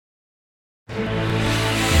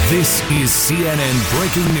This is CNN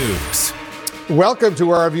Breaking News. Welcome to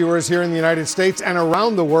our viewers here in the United States and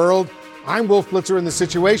around the world. I'm Wolf Blitzer in the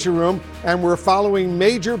Situation Room, and we're following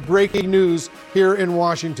major breaking news here in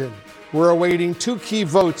Washington. We're awaiting two key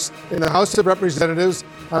votes in the House of Representatives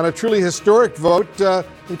on a truly historic vote,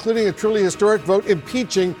 including a truly historic vote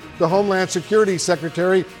impeaching the Homeland Security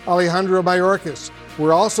Secretary, Alejandro Mayorkas.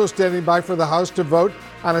 We're also standing by for the House to vote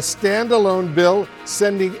on a standalone bill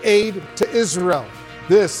sending aid to Israel.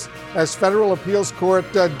 This, as federal appeals court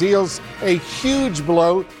deals a huge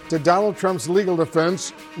blow to Donald Trump's legal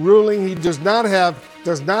defense, ruling he does not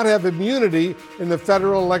have immunity in the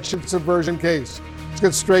federal election subversion case. Let's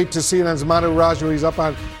get straight to CNN's Manu Raju. He's up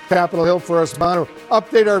on Capitol Hill for us. Manu,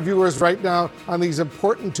 update our viewers right now on these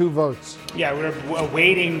important two votes. Yeah, we're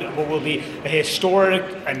awaiting what will be a historic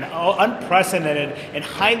and unprecedented and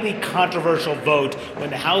highly controversial vote when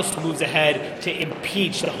the House moves ahead to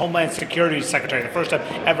impeach the Homeland Security Secretary. The first time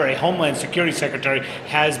ever a Homeland Security Secretary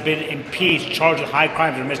has been impeached, charged with high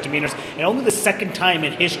crimes and misdemeanors, and only the second time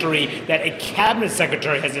in history that a cabinet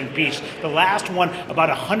secretary has impeached. The last one about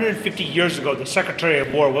 150 years ago, the Secretary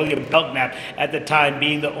of War, William Belknap, at the time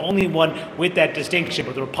being the only one with that distinction.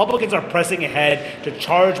 But the Republicans are pressing ahead to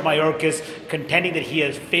charge Mayorkas, contending that he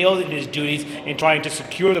has failed in his duties in trying to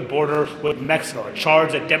secure the border with Mexico, a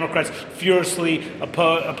charge that Democrats furiously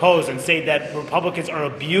oppose and say that Republicans are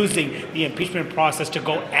abusing the impeachment process to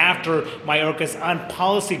go after Mayorkas on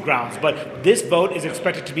policy grounds. But this vote is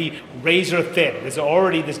expected to be razor thin. There's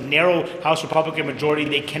already this narrow House Republican majority.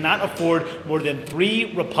 They cannot afford more than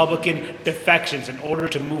 3 Republican defections in order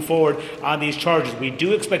to move forward on these charges. We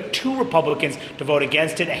do expect 2 Republicans to vote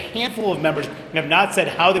against it. A handful of members have not said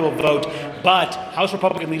how they will vote, but House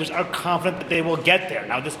Republican leaders are confident that they will get there.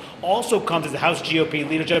 Now, this also comes as the House GOP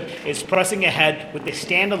leadership is pressing ahead with a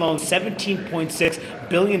standalone $17.6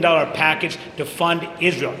 billion package to fund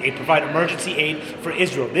Israel, provide emergency aid for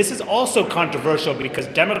Israel. This is also controversial because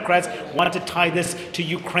Democrats want to tie this to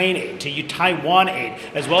Ukraine aid, to Taiwan aid,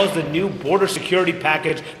 as well as the new border security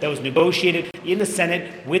package that was negotiated in the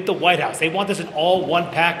Senate with the White House. They want this in all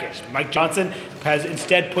one package. Mike Johnson has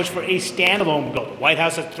instead pushed for a standalone bill. The White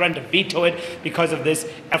House has threatened to veto it because of this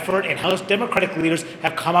effort, and House Democratic leaders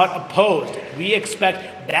have come out opposed. We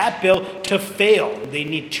expect that bill to fail. They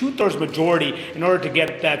need 2/3 majority in order to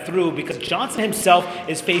get that through because Johnson himself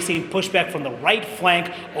is facing pushback from the right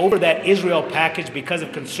flank over that Israel package because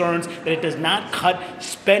of concerns that it does not cut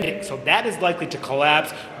spending. So that is likely to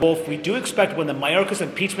collapse. Wolf, we do expect when the Mayorkas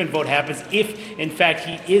impeachment vote happens, if in fact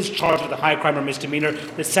he is charged with a high crime or misdemeanor,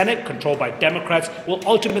 the Senate, controlled by Democrats, will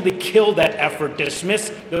ultimately kill that effort,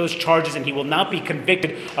 dismiss those charges, and he will not be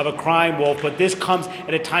convicted of a crime, Wolf. But this comes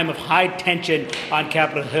at a time of high tension on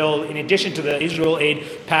Capitol Hill. In addition to the Israel aid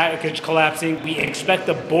package collapsing, we expect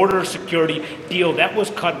the border security deal that was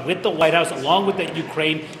cut with the White House, along with the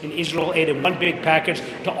Ukraine and Israel aid in one big package,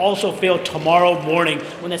 to also fail tomorrow morning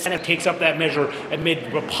when the Senate takes up that measure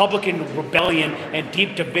amid Republican rebellion and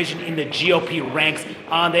deep division in the GOP ranks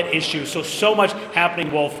on that issue. So much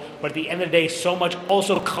happening, Wolf, but at the end of the day, so much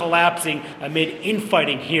also collapsing amid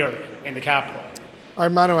infighting here in the Capitol. All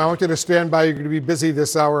right, Manu, I want you to stand by. You're going to be busy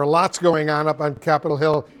this hour. Lots going on up on Capitol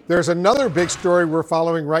Hill. There's another big story we're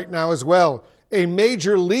following right now as well. A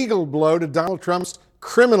major legal blow to Donald Trump's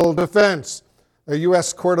criminal defense. A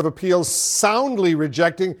U.S. Court of Appeals soundly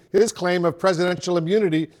rejecting his claim of presidential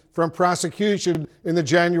immunity from prosecution in the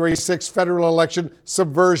January 6th federal election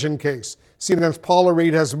subversion case. CNN's Paula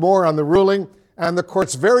Reed has more on the ruling and the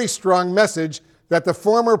court's very strong message that the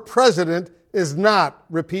former president is not,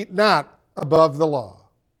 repeat, not above the law.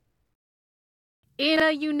 In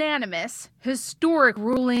a unanimous, historic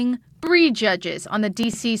ruling, 3 judges on the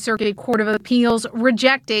D.C. Circuit Court of Appeals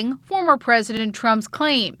rejecting former President Trump's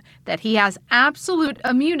claim that he has absolute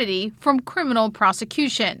immunity from criminal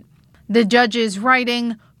prosecution. The judges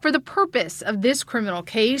writing, for the purpose of this criminal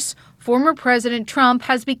case, former President Trump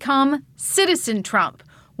has become Citizen Trump,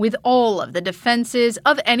 with all of the defenses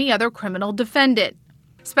of any other criminal defendant.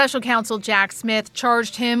 Special counsel Jack Smith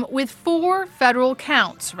charged him with 4 federal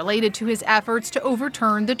counts related to his efforts to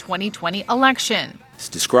overturn the 2020 election. As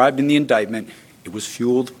described in the indictment, it was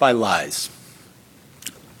fueled by lies.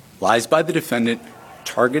 Lies by the defendant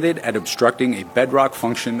targeted at obstructing a bedrock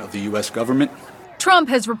function of the U.S. government. Trump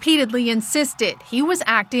has repeatedly insisted he was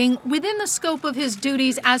acting within the scope of his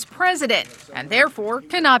duties as president and therefore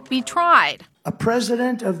cannot be tried. A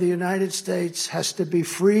president of the United States has to be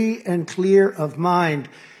free and clear of mind,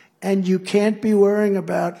 and you can't be worrying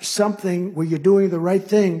about something where you're doing the right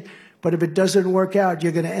thing, but if it doesn't work out,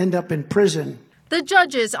 you're going to end up in prison. The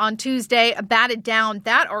judges on Tuesday batted down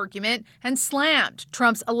that argument and slammed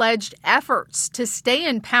Trump's alleged efforts to stay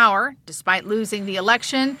in power despite losing the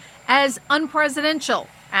election as unpresidential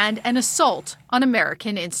and an assault on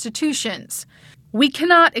American institutions. We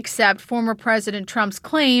cannot accept former President Trump's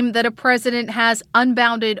claim that a president has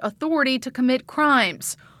unbounded authority to commit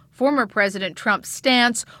crimes. Former President Trump's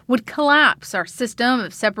stance would collapse our system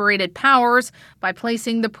of separated powers by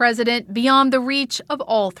placing the president beyond the reach of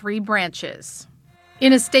all three branches.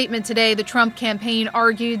 In a statement today, the Trump campaign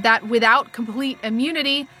argued that without complete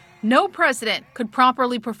immunity, no president could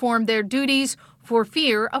properly perform their duties for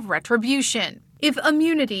fear of retribution. If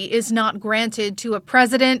immunity is not granted to a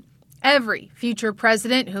president, every future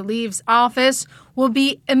president who leaves office will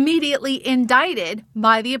be immediately indicted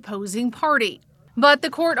by the opposing party. But the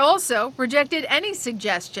court also rejected any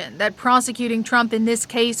suggestion that prosecuting Trump in this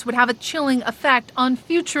case would have a chilling effect on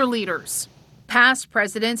future leaders. Past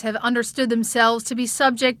presidents have understood themselves to be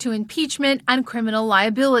subject to impeachment and criminal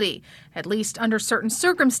liability, at least under certain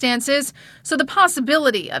circumstances, so the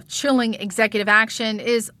possibility of chilling executive action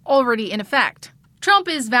is already in effect. Trump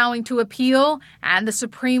is vowing to appeal, and the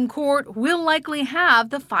Supreme Court will likely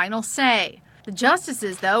have the final say. The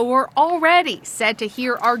justices, though, were already set to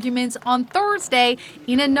hear arguments on Thursday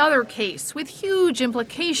in another case with huge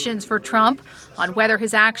implications for Trump on whether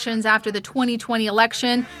his actions after the 2020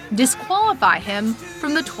 election disqualify him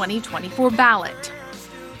from the 2024 ballot.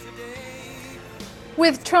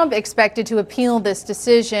 With Trump expected to appeal this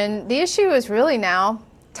decision, the issue is really now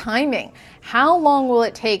timing. How long will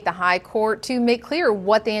it take the high court to make clear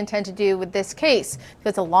what they intend to do with this case?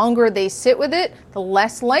 Because the longer they sit with it, the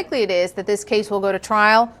less likely it is that this case will go to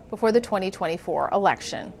trial before the 2024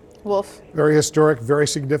 election. Wolf. Very historic, very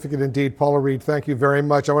significant indeed. Paula Reed, thank you very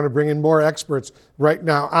much. I want to bring in more experts right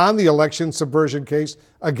now on the election subversion case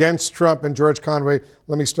against Trump. And George Conway,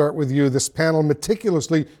 let me start with you. This panel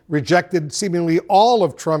meticulously rejected seemingly all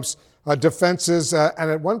of Trump's defenses. And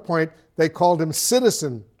at one point, they called him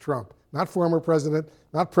Citizen Trump. Not former president,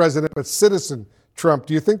 not president, but Citizen Trump.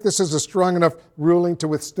 Do you think this is a strong enough ruling to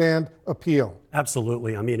withstand appeal?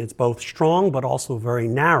 Absolutely. I mean, it's both strong but also very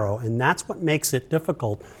narrow, and that's what makes it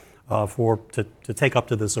difficult to take up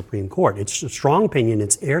to the Supreme Court. It's a strong opinion.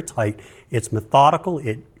 It's airtight. It's methodical.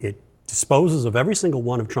 It disposes of every single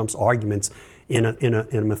one of Trump's arguments in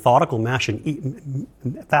a methodical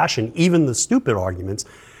fashion, even the stupid arguments,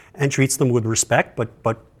 and treats them with respect,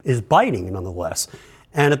 but is biting nonetheless.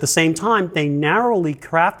 And at the same time, they narrowly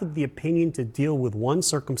crafted the opinion to deal with one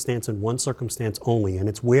circumstance and one circumstance only. And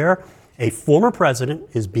it's where a former president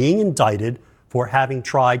is being indicted for having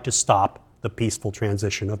tried to stop the peaceful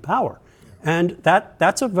transition of power. And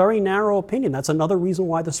that's a very narrow opinion. That's another reason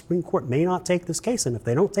why the Supreme Court may not take this case. And if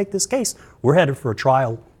they don't take this case, we're headed for a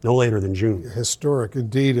trial no later than June. Historic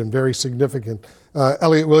indeed, and very significant.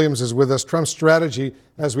 Elliot Williams is with us. Trump's strategy,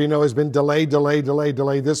 as we know, has been delay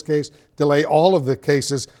this case, delay all of the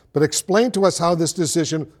cases. But explain to us how this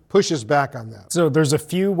decision pushes back on that. So there's a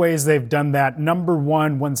few ways they've done that. Number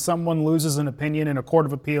one, when someone loses an opinion in a court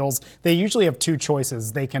of appeals, they usually have two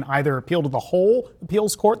choices. They can either appeal to the whole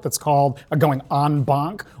appeals court, that's called going en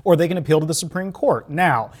banc, or they can appeal to the Supreme Court.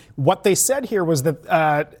 Now, what they said here was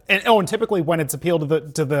that, and typically when it's appealed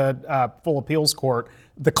to the full appeals court,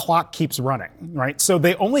 the clock keeps running, right? So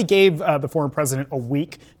they only gave the former president a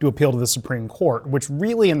week to appeal to the Supreme Court, which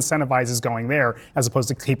really incentivizes going there as opposed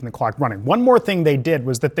to keeping the clock running. One more thing they did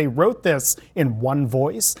was that they wrote this in one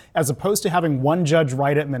voice, as opposed to having one judge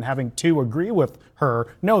write it and then having two agree with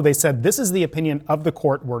her. No, they said, this is the opinion of the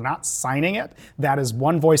court. We're not signing it. That is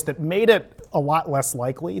one voice that made it a lot less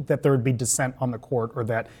likely that there would be dissent on the court, or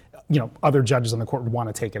that, other judges on the court would want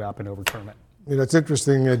to take it up and overturn it. It's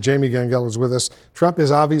interesting. Jamie Gangel is with us. Trump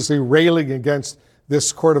is obviously railing against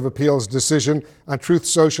this Court of Appeals decision. On Truth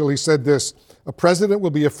Social, he said this: a president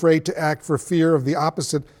will be afraid to act for fear of the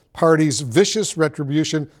opposite party's vicious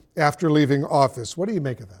retribution after leaving office. What do you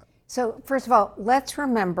make of that? So, first of all, let's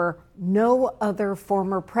remember no other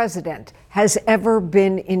former president has ever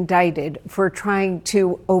been indicted for trying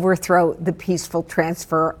to overthrow the peaceful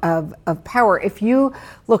transfer of power. If you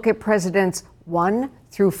look at presidents 1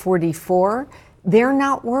 through 44, they're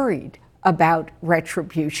not worried about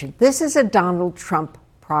retribution. This is a Donald Trump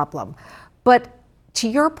problem. But to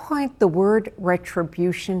your point, the word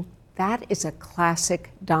retribution, that is a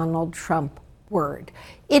classic Donald Trump word.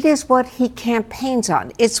 It is what he campaigns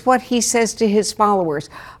on. It's what he says to his followers.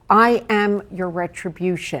 I am your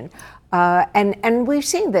retribution. And we've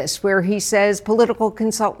seen this where he says political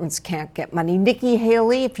consultants can't get money. Nikki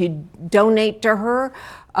Haley, if you donate to her,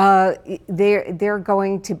 they're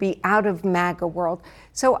going to be out of MAGA world.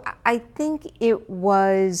 So I think it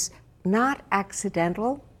was not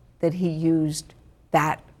accidental that he used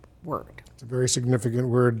that word. It's a very significant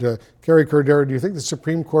word. Carrie Cordero, do you think the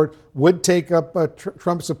Supreme Court would take up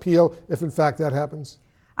Trump's appeal if, in fact, that happens?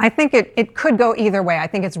 I think it could go either way. I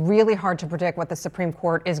think it's really hard to predict what the Supreme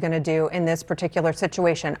Court is going to do in this particular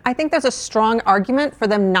situation. I think there's a strong argument for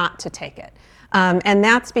them not to take it. And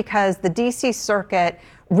that's because the D.C. Circuit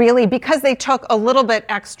really, because they took a little bit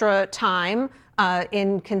extra time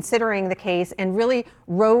in considering the case and really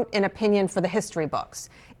wrote an opinion for the history books.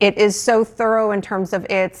 It is so thorough in terms of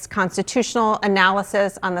its constitutional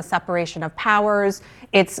analysis on the separation of powers.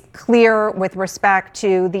 It's clear with respect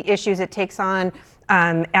to the issues it takes on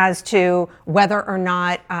as to whether or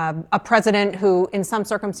not a president who in some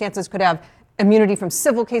circumstances could have immunity from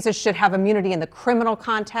civil cases should have immunity in the criminal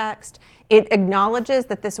context. It acknowledges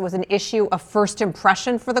that this was an issue of first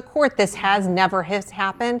impression for the court. This has never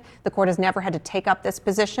happened. The court has never had to take up this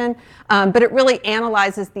position. But it really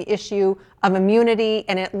analyzes the issue of immunity,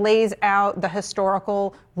 and it lays out the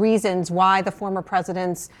historical reasons why the former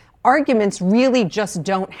president's arguments really just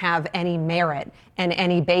don't have any merit and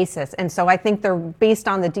any basis. And so I think they're based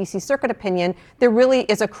on the D.C. Circuit opinion. There really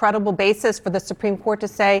is a credible basis for the Supreme Court to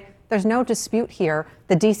say there's no dispute here.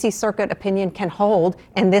 The D.C. Circuit opinion can hold,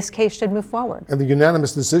 and this case should move forward. And the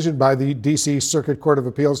unanimous decision by the D.C. Circuit Court of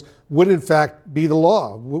Appeals would, in fact, be the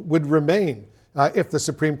law, would remain if the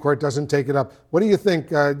Supreme Court doesn't take it up. What do you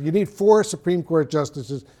think? You need 4 Supreme Court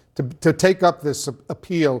justices to take up this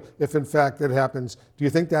appeal if, in fact, it happens. Do you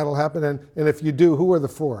think that'll happen? And if you do, who are the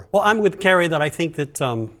 4? Well, I'm with Kerry that I think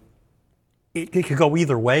that it could go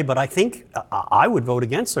either way, but I think I would vote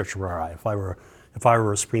against certiorari if I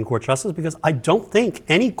were a Supreme Court justice, because I don't think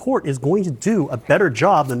any court is going to do a better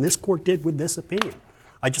job than this court did with this opinion.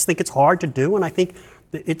 I just think it's hard to do, and I think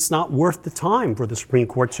that it's not worth the time for the Supreme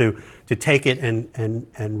Court to take it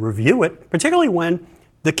and review it, particularly when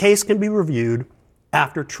the case can be reviewed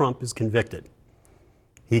after Trump is convicted.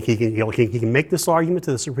 He can make this argument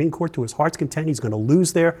to the Supreme Court to his heart's content. He's going to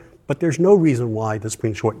lose there, but there's no reason why the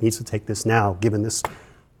Supreme Court needs to take this now, given this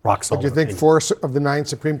rock solid. Do you think opinion. 4 of the 9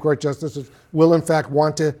 Supreme Court justices will, in fact,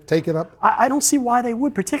 want to take it up? I don't see why they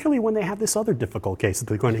would, particularly when they have this other difficult case that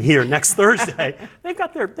they're going to hear next Thursday. They've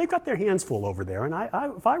got their hands full over there, and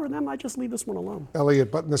if I were them, I'd just leave this one alone.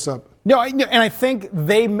 Elliot, button this up. No, and I think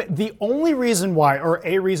the only reason why, or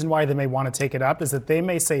a reason why they may want to take it up, is that they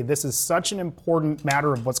may say this is such an important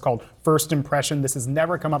matter of what's called first impression. This has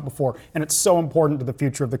never come up before, and it's so important to the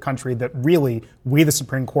future of the country that really we, the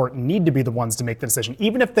Supreme Court, need to be the ones to make the decision.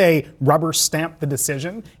 Even if they rubber stamp the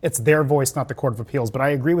decision, it's their voice, not the Court of Appeals. But I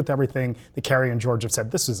agree with everything that Kerry and George have said.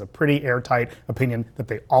 This is a pretty airtight opinion that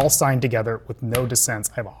they all signed together with no dissents.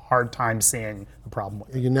 I have a hard time seeing a problem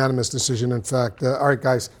with it. A unanimous decision, in fact. All right,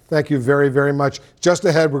 guys, thank you very, very much. Just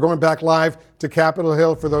ahead, we're going back live to Capitol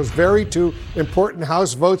Hill for those very 2 important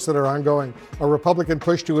House votes that are ongoing. A Republican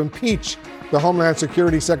push to impeach the Homeland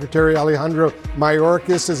Security Secretary Alejandro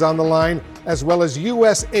Mayorkas is on the line, as well as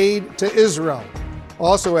U.S. aid to Israel.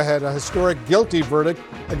 Also ahead, a historic guilty verdict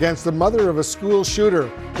against the mother of a school shooter.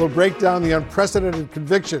 We'll break down the unprecedented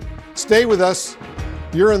conviction. Stay with us.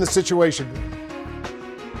 You're in the Situation Room.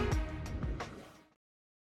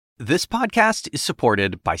 This podcast is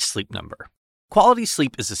supported by Sleep Number. Quality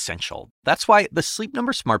sleep is essential. That's why the Sleep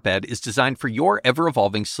Number Smart Bed is designed for your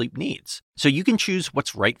ever-evolving sleep needs, so you can choose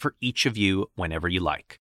what's right for each of you whenever you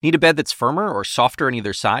like. Need a bed that's firmer or softer on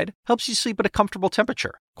either side? Helps you sleep at a comfortable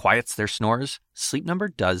temperature. Quiets their snores? Sleep Number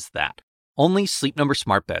does that. Only Sleep Number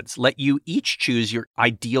Smart Beds let you each choose your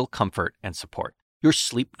ideal comfort and support, your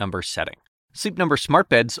Sleep Number setting. Sleep Number Smart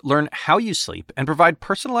Beds learn how you sleep and provide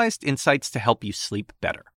personalized insights to help you sleep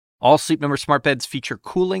better. All Sleep Number Smart Beds feature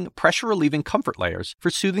cooling, pressure-relieving comfort layers for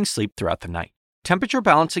soothing sleep throughout the night.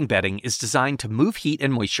 Temperature-balancing bedding is designed to move heat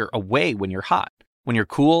and moisture away when you're hot. When you're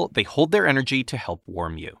cool, they hold their energy to help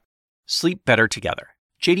warm you. Sleep better together.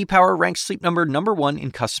 J.D. Power ranks Sleep Number #1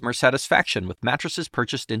 in customer satisfaction with mattresses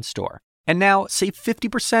purchased in-store. And now, save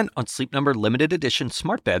 50% on Sleep Number limited edition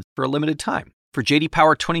smart beds for a limited time. For J.D.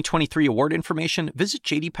 Power 2023 award information, visit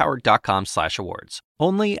jdpower.com/awards.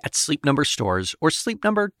 Only at Sleep Number stores or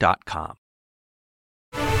sleepnumber.com.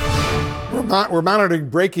 We're monitoring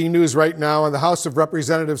breaking news right now on the House of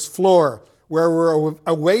Representatives floor, where we're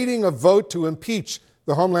awaiting a vote to impeach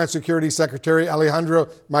the Homeland Security Secretary Alejandro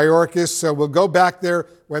Mayorkas. So we'll go back there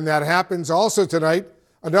when that happens. Also tonight,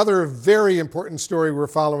 another very important story we're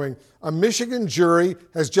following. A Michigan jury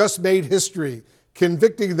has just made history,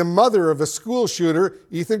 convicting the mother of a school shooter,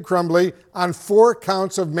 Ethan Crumbley, on 4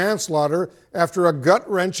 counts of manslaughter after a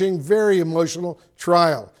gut-wrenching, very emotional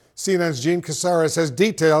trial. CNN's Gene Casares has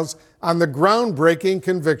details on the groundbreaking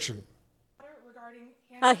conviction.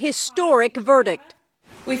 A historic verdict.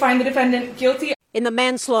 We find the defendant guilty. In the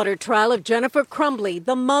manslaughter trial of Jennifer Crumbley,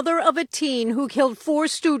 the mother of a teen who killed 4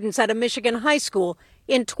 students at a Michigan high school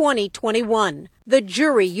in 2021. The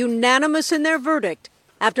jury unanimous in their verdict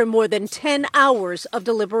after more than 10 hours of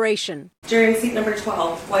deliberation. Jury seat number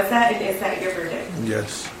 12, was that and is that your verdict?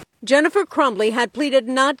 Yes. Jennifer Crumbley had pleaded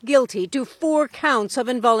not guilty to 4 counts of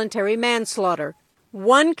involuntary manslaughter,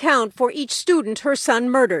 1 count for each student her son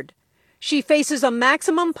murdered. She faces a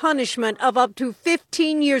maximum punishment of up to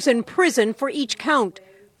 15 years in prison for each count,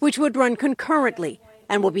 which would run concurrently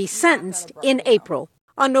and will be sentenced in April.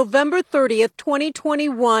 On November 30th,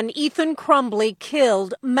 2021, Ethan Crumbley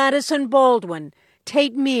killed Madison Baldwin,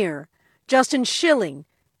 Tate Meir, Justin Schilling,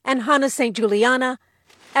 and Hannah St. Juliana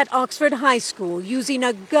at Oxford High School using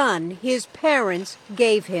a gun his parents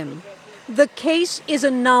gave him. The case is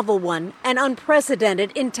a novel one and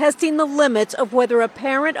unprecedented in testing the limits of whether a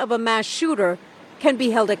parent of a mass shooter can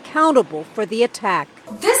be held accountable for the attack.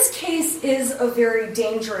 This case is a very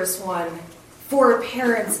dangerous one for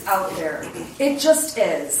parents out there. It just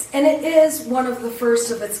is. And it is one of the first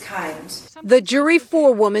of its kind. The jury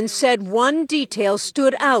forewoman said one detail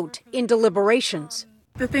stood out in deliberations.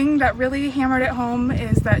 The thing that really hammered it home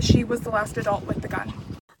is that she was the last adult with the gun.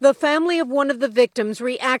 The family of one of the victims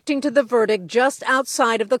reacting to the verdict just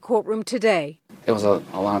outside of the courtroom today. It was a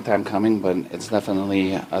long time coming, but it's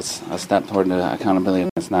definitely a step toward the accountability.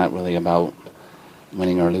 It's not really about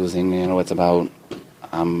winning or losing. It's about,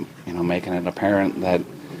 making it apparent that,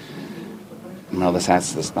 this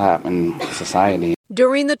has to stop in society.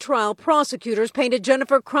 During the trial, prosecutors painted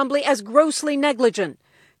Jennifer Crumbley as grossly negligent,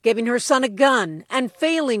 giving her son a gun and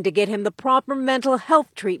failing to get him the proper mental health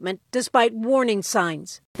treatment despite warning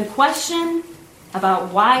signs. The question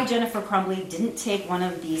about why Jennifer Crumbley didn't take one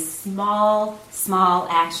of these small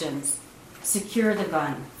actions, secure the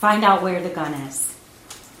gun, find out where the gun is,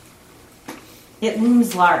 it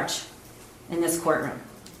looms large in this courtroom.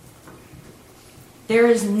 There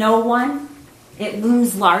is no one it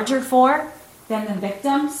looms larger for than the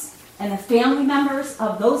victims and the family members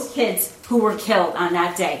of those kids who were killed on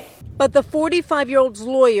that day. But the 45-year-old's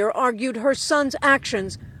lawyer argued her son's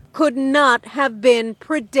actions could not have been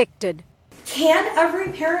predicted. Can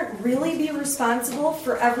every parent really be responsible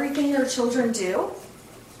for everything their children do?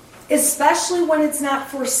 Especially when it's not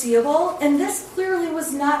foreseeable, and this clearly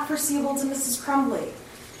was not foreseeable to Mrs. Crumbley.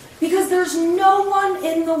 Because there's no one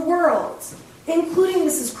in the world, including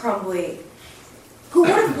Mrs. Crumbley, who would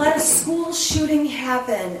have let a school shooting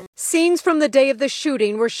happen. Scenes from the day of the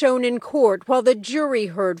shooting were shown in court while the jury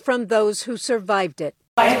heard from those who survived it.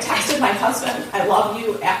 I had texted my husband, "I love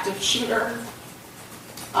you, active shooter."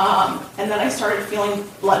 And then I started feeling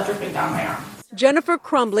blood dripping down my arm. Jennifer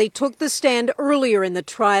Crumbley took the stand earlier in the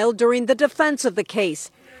trial during the defense of the case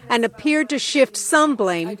and appeared to shift some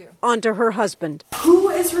blame onto her husband. Who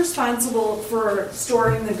is responsible for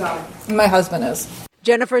storing the gun? My husband is.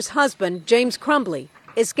 Jennifer's husband, James Crumbley,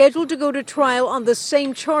 is scheduled to go to trial on the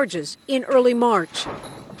same charges in early March.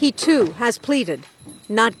 He, too, has pleaded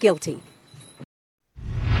not guilty.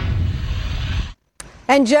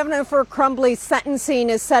 And Jennifer Crumbley's sentencing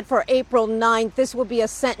is set for April 9th. This will be a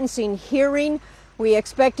sentencing hearing. We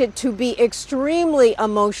expect it to be extremely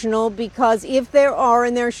emotional because if there are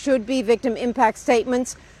and there should be victim impact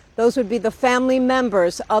statements, those would be the family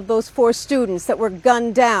members of those 4 students that were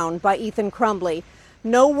gunned down by Ethan Crumbley.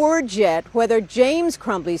 No word yet whether James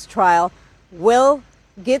Crumbley's trial will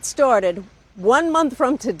get started 1 month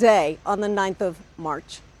from today on the 9th of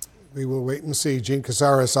March. We will wait and see. Gene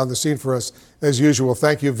Casares on the scene for us as usual.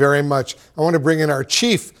 Thank you very much. I want to bring in our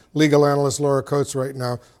chief legal analyst, Laura Coates, right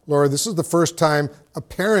now. Laura, this is the first time a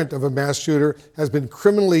parent of a mass shooter has been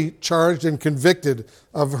criminally charged and convicted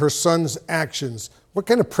of her son's actions. What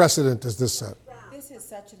kind of precedent does this set?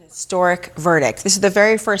 Historic verdict. This is the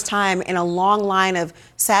very first time in a long line of,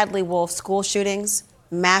 sadly, Wolf, school shootings,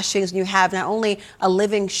 mass shootings, and you have not only a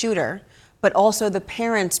living shooter, but also the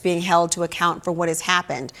parents being held to account for what has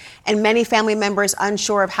happened. And many family members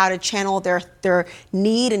unsure of how to channel their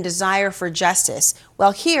need and desire for justice.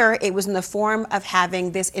 Well, here it was in the form of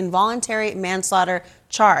having this involuntary manslaughter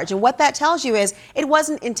charge. And what that tells you is it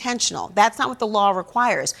wasn't intentional. That's not what the law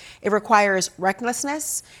requires. It requires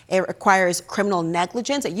recklessness. It requires criminal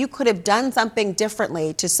negligence, that you could have done something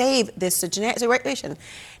differently to save this situation.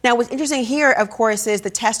 Now, what's interesting here, of course, is the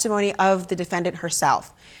testimony of the defendant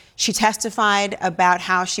herself. She testified about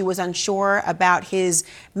how she was unsure about his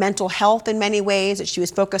mental health in many ways, that she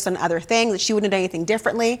was focused on other things, that she wouldn't have done anything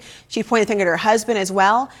differently. She pointed the finger at her husband as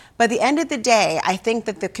well. But at the end of the day, I think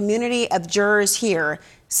that the community of jurors here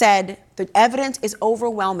said the evidence is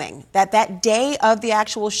overwhelming, that that day of the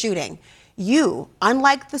actual shooting, You,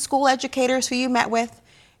 unlike the school educators who you met with,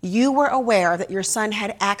 you were aware that your son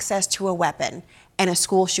had access to a weapon and a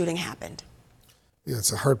school shooting happened. Yeah,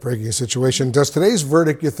 it's a heartbreaking situation. Does today's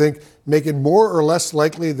verdict, you think, make it more or less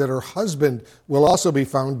likely that her husband will also be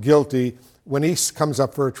found guilty when he comes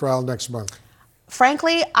up for a trial next month?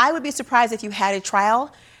 Frankly, I would be surprised if you had a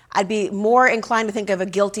trial. I'd be more inclined to think of a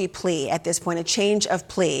guilty plea at this point, a change of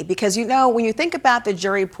plea. Because, you know, when you think about the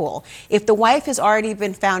jury pool, if the wife has already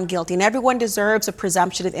been found guilty, and everyone deserves a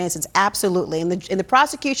presumption of innocence, absolutely, and the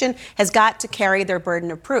prosecution has got to carry their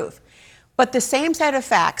burden of proof. But the same set of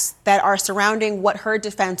facts that are surrounding what her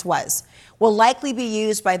defense was will likely be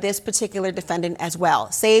used by this particular defendant as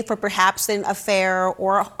well, save for perhaps an affair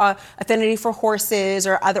or affinity for horses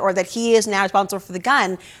or that he is now responsible for the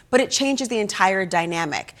gun, but it changes the entire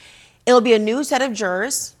dynamic. It'll be a new set of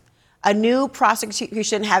jurors, a new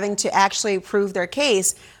prosecution having to actually prove their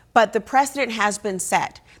case, but the precedent has been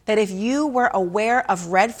set that if you were aware of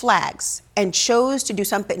red flags and chose to do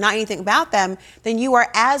something, not anything about them, then you are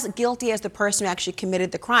as guilty as the person who actually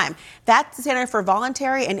committed the crime. That's the standard for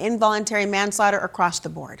voluntary and involuntary manslaughter across the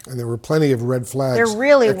board. And there were plenty of red flags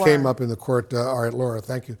that came up in the court. All right, Laura,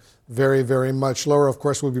 thank you very, very much. Laura, of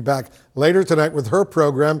course, will be back later tonight with her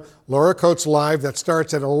program, Laura Coates Live, that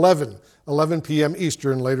starts at 11 p.m.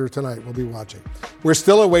 Eastern later tonight. We'll be watching. We're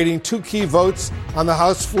still awaiting two key votes on the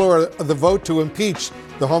House floor, the vote to impeach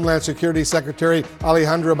the Homeland Security Secretary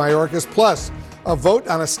Alejandro Mayorkas, plus a vote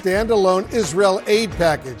on a standalone Israel aid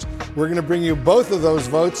package. We're going to bring you both of those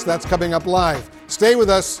votes. That's coming up live. Stay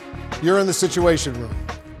with us. You're in the Situation Room.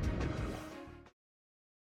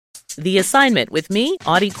 The Assignment with me,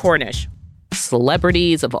 Audie Cornish.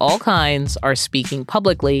 Celebrities of all kinds are speaking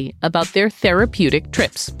publicly about their therapeutic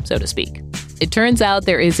trips, so to speak. It turns out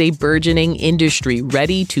there is a burgeoning industry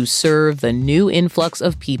ready to serve the new influx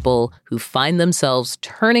of people who find themselves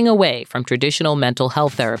turning away from traditional mental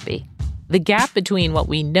health therapy. The gap between what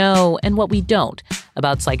we know and what we don't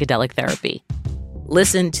about psychedelic therapy.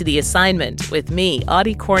 Listen to The Assignment with me,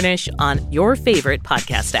 Audie Cornish, on your favorite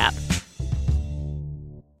podcast app.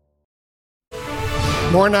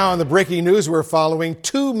 More now on the breaking news we're following.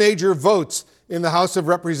 Two major votes in the House of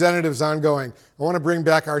Representatives ongoing. I want to bring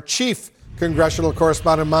back our chief congressional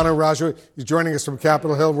correspondent, Manu Raju. He's joining us from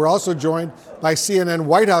Capitol Hill. We're also joined by CNN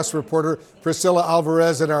White House reporter Priscilla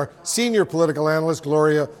Alvarez and our senior political analyst,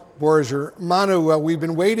 Gloria Borger. Manu, we've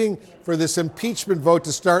been waiting for this impeachment vote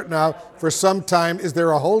to start now for some time. Is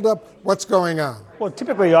there a holdup? What's going on? Well,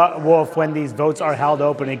 typically, Wolf, when these votes are held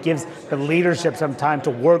open, it gives the leadership some time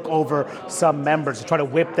to work over some members, to try to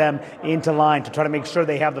whip them into line, to try to make sure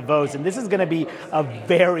they have the votes. And this is going to be a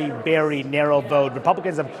very, very narrow vote.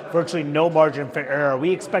 Republicans have virtually no margin for error.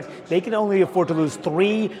 We expect they can only afford to lose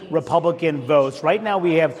 3 Republican votes. Right now,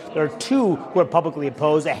 there are 2 who are publicly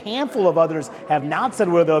opposed. A handful of others have not said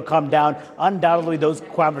where they'll come down. Undoubtedly, those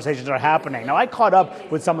conversations are happening. Now, I caught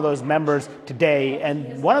up with some of those members today,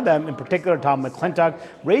 and one of them in particular, Tom McClintock,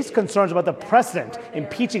 raised concerns about the precedent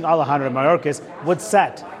impeaching Alejandro Mayorkas would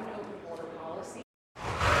set.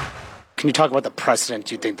 Can you talk about the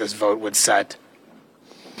precedent you think this vote would set?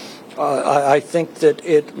 I think that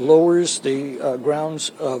it lowers the grounds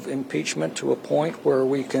of impeachment to a point where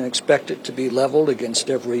we can expect it to be leveled against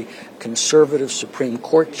every conservative Supreme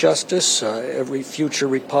Court justice, every future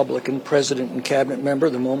Republican president and cabinet member,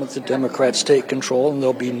 the moment the Democrats take control, and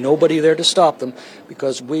there'll be nobody there to stop them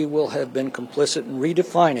because we will have been complicit in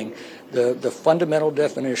redefining the fundamental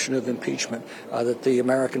definition of impeachment that the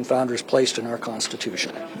American founders placed in our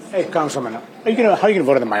Constitution. Hey, Congresswoman, how are you going to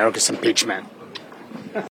vote on the Mayorkas impeachment?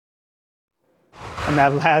 And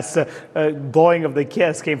that last blowing of the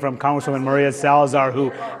kiss came from Congresswoman Maria Salazar,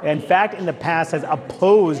 who, in fact, in the past has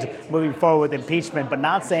opposed moving forward with impeachment, but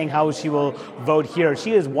not saying how she will vote here.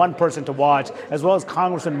 She is one person to watch, as well as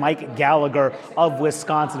Congressman Mike Gallagher of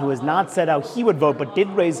Wisconsin, who has not said how he would vote, but did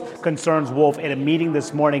raise concerns, Wolf, in a meeting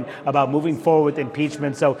this morning about moving forward with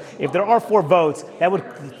impeachment. So if there are 4 votes, that would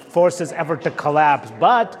force this effort to collapse.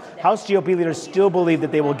 But House GOP leaders still believe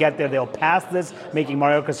that they will get there. They'll pass this, making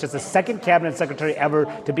Mayorkas just the second cabinet secretary ever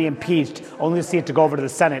to be impeached, only to see it to go over to the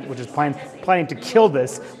Senate, which is planning to kill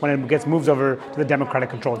this when it moves over to the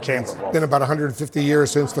Democratic-controlled chamber. It's been about 150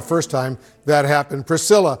 years since the first time that happened.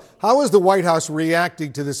 Priscilla, how is the White House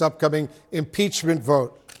reacting to this upcoming impeachment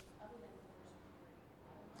vote?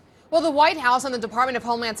 Well, the White House and the Department of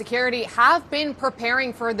Homeland Security have been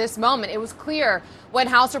preparing for this moment. It was clear when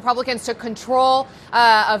House Republicans took control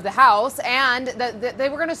of the House and that they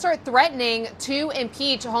were going to start threatening to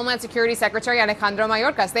impeach Homeland Security Secretary Alejandro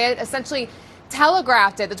Mayorkas. They had essentially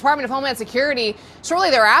telegraphed it. The Department of Homeland Security shortly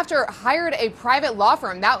thereafter hired a private law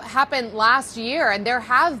firm. That happened last year, and there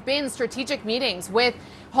have been strategic meetings with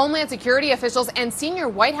Homeland Security officials and senior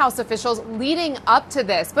White House officials leading up to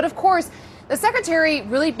this. But of course, the secretary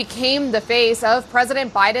really became the face of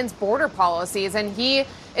President Biden's border policies, and he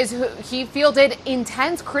fielded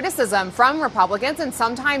intense criticism from Republicans and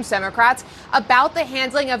sometimes Democrats about the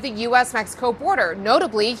handling of the U.S.-Mexico border.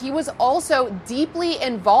 Notably, he was also deeply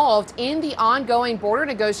involved in the ongoing border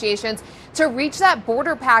negotiations to reach that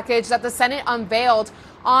border package that the Senate unveiled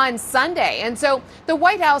on Sunday. And so the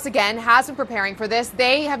White House, again, has been preparing for this.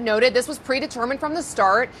 They have noted this was predetermined from the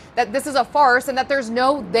start, that this is a farce and that there's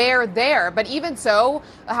no there. But even so,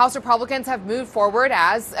 the House Republicans have moved forward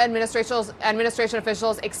as administration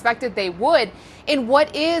officials expected they would in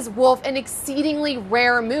what is, Wolf, an exceedingly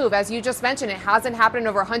rare move. As you just mentioned, it hasn't happened in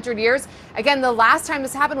over 100 years. Again, the last time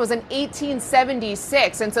this happened was in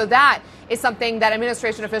 1876. And so that is something that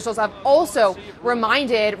administration officials have also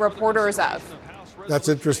reminded reporters of. That's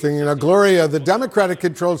interesting. Gloria, the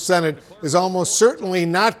Democratic-controlled Senate is almost certainly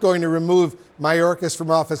not going to remove Mayorkas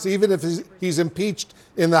from office. Even if he's impeached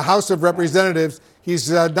in the House of Representatives,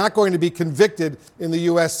 he's not going to be convicted in the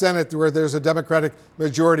U.S. Senate, where there's a Democratic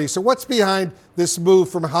majority. So what's behind this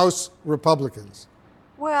move from House Republicans?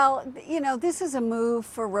 Well, this is a move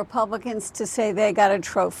for Republicans to say they got a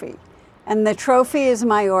trophy. And the trophy is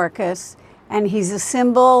Mayorkas, and he's a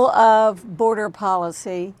symbol of border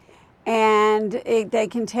policy. And they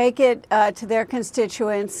can take it to their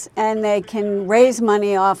constituents, and they can raise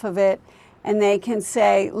money off of it, and they can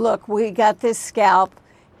say, look, we got this scalp.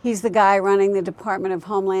 He's the guy running the Department of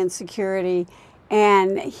Homeland Security,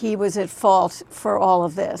 and he was at fault for all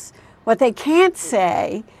of this. What they can't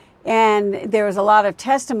say, and there was a lot of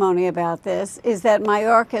testimony about this, is that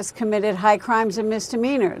Mayorkas committed high crimes and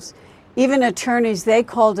misdemeanors. Even attorneys they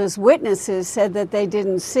called as witnesses said that they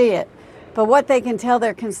didn't see it. But what they can tell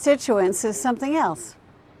their constituents is something else.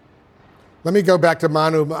 Let me go back to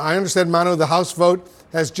Manu. I understand, Manu, the House vote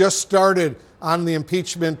has just started on the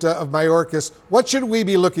impeachment of Mayorkas. What should we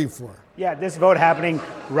be looking for? Yeah, this vote happening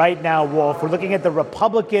right now, Wolf. We're looking at the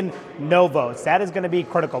Republican no votes. That is going to be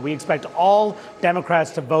critical. We expect all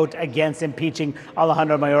Democrats to vote against impeaching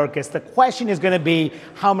Alejandro Mayorkas. The question is going to be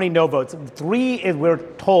how many no votes. 3, is we're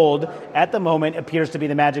told, at the moment, appears to be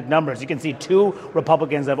the magic numbers. You can see 2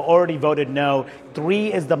 Republicans have already voted no.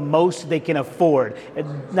 3 is the most they can afford.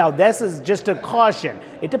 Now, this is just a caution.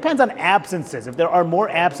 It depends on absences. If there are more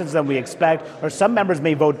absences than we expect, or some members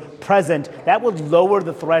may vote present, that will lower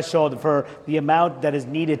the threshold for the amount that is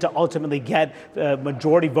needed to ultimately get a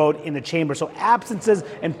majority vote in the chamber. So absences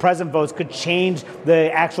and present votes could change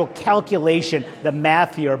the actual calculation, the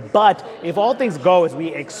math here. But if all things go as we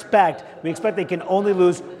expect they can only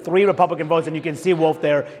lose 3 Republican votes. And you can see, Wolf,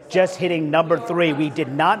 there just hitting number 3. We did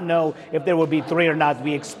not know if there would be 3 or not.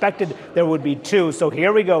 We expected there would be 2. So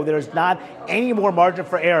here we go. There's not any more margin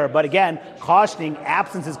for error. But again, cautioning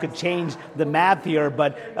absences could change the math here.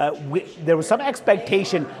 But there was some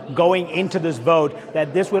expectation going into this vote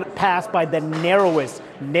that this would pass by the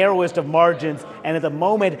narrowest of margins. And at the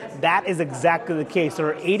moment, that is exactly the case. There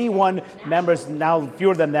are 81 members, now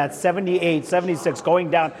fewer than that, 78, 76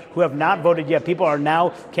 going down, who have not voted yet. People are now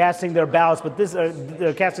casting their ballots, but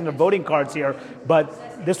they're casting their voting cards here.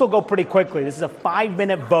 But this will go pretty quickly. This is a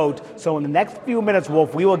 5-minute vote. So in the next few minutes,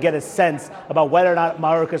 Wolf, we will get a sense about whether or not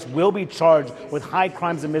Mayorkas will be charged with high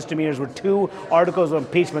crimes and misdemeanors with 2 articles of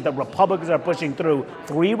impeachment that Republicans are pushing through.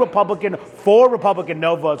 3 Republican, 4 Republican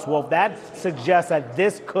no votes, Wolf. That suggests that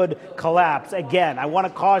this could collapse. Again, I want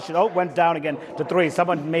to caution. Oh, it went down again to 3.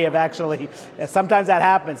 Someone may have actually, sometimes that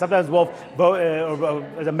happens. Sometimes, Wolf,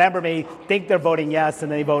 a member may think they're voting yes,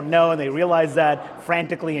 and they vote no, and they realize that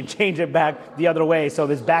frantically and change it back the other way. So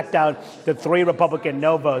this backed down to 3 Republican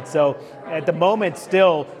no votes. So at the moment,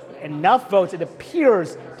 still enough votes, it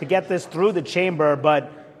appears, to get this through the chamber,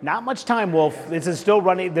 but not much time, Wolf. This is still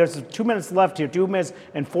running. There's 2 minutes left here, 2 minutes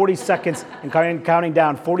and 40 seconds, and counting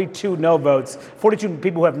down. 42 no votes, 42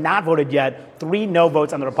 people who have not voted yet, 3 no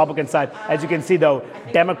votes on the Republican side. As you can see, though,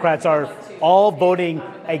 Democrats are all voting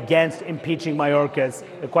against impeaching Mayorkas.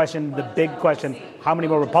 The big question, how many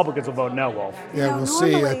more Republicans will vote no, Wolf? Yeah, we'll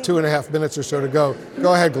see. 2.5 minutes or so to go.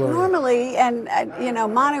 Go ahead, Gloria. Normally, and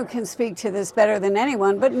Manu can speak to this better than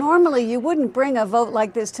anyone, but normally you wouldn't bring a vote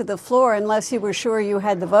like this to the floor unless you were sure you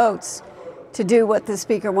had the votes to do what the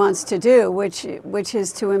Speaker wants to do, which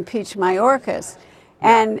is to impeach Mayorkas.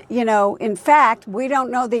 And, in fact, we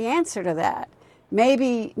don't know the answer to that.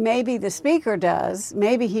 Maybe the Speaker does.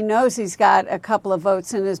 Maybe he knows he's got a couple of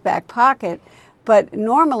votes in his back pocket. But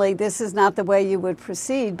normally, this is not the way you would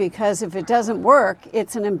proceed, because if it doesn't work,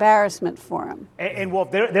 it's an embarrassment for him. And Wolf,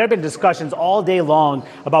 there have been discussions all day long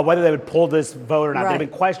about whether they would pull this vote or not. Right. There have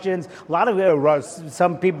been questions. A lot of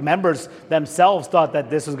some people, members themselves, thought that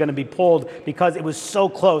this was going to be pulled because it was so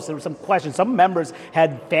close. There were some questions. Some members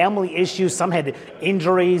had family issues. Some had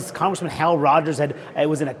injuries. Congressman Hal Rogers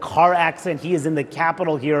was in a car accident. He is in the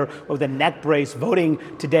Capitol here with a neck brace voting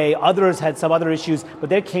today. Others had some other issues, but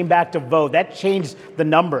they came back to vote. That changed the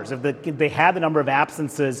numbers. If they had the number of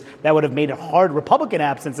absences, that would have made it hard. Republican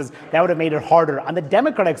absences, that would have made it harder. On the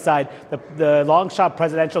Democratic side, the long shot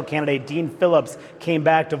presidential candidate, Dean Phillips, came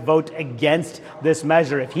back to vote against this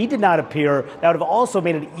measure. If he did not appear, that would have also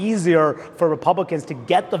made it easier for Republicans to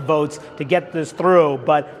get the votes to get this through.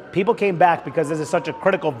 But people came back because this is such a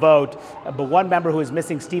critical vote. But one member who is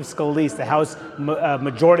missing, Steve Scalise, the House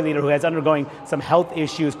Majority Leader, who has undergoing some health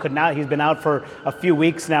issues, could not. He's been out for a few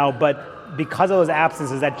weeks now, but because of those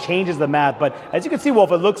absences, that changes the math. But as you can see,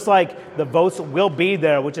 Wolf, it looks like the votes will be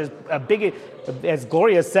there, which is a big, as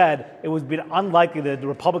Gloria said, it would be unlikely that the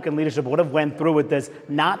Republican leadership would have went through with this,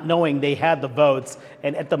 not knowing they had the votes.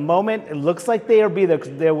 And at the moment, it looks like they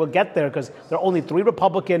will get there, because there are only 3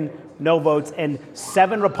 Republican no votes and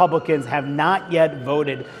 7 Republicans have not yet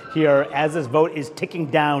voted here as this vote is ticking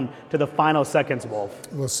down to the final seconds, Wolf.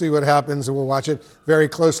 We'll see what happens, and we'll watch it very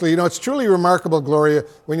closely. You know, it's truly remarkable, Gloria,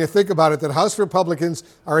 when you think about it, that House Republicans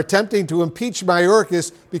are attempting to impeach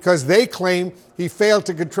Mayorkas because they claim he failed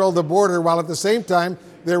to control the border, while at the same time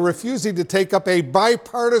they're refusing to take up a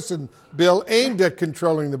bipartisan bill aimed at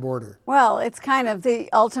controlling the border. Well, it's kind of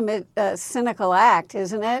the ultimate cynical act,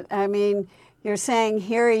 isn't it? I mean, you're saying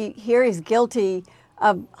here he's guilty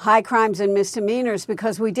of high crimes and misdemeanors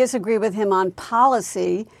because we disagree with him on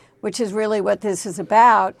policy, which is really what this is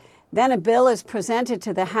about. Then a bill is presented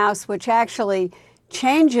to the House which actually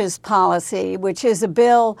changes policy, which is a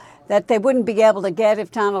bill that they wouldn't be able to get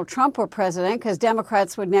if Donald Trump were president, because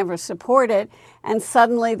Democrats would never support it. And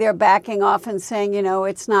suddenly they're backing off and saying, you know,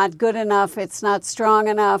 it's not good enough, it's not strong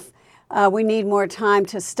enough, we need more time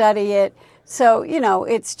to study it. So, you know,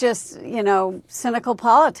 it's just, you know, cynical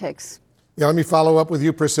politics. Yeah, let me follow up with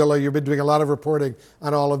you, Priscilla. You've been doing a lot of reporting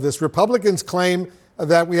on all of this. Republicans claim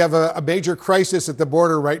that we have a major crisis at the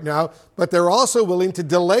border right now, but they're also willing to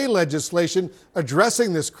delay legislation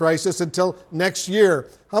addressing this crisis until next year.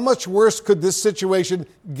 How much worse could this situation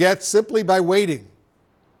get simply by waiting?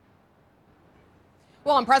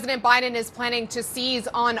 Well, and President Biden is planning to seize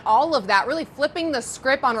on all of that, really flipping the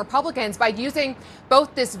script on Republicans by using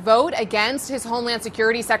both this vote against his Homeland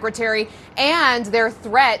Security Secretary and their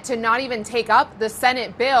threat to not even take up the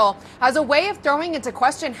Senate bill as a way of throwing into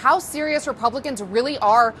question how serious Republicans really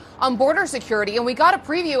are on border security. And we got a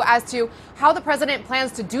preview as to how the president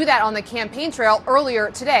plans to do that on the campaign trail earlier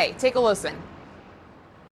today. Take a listen.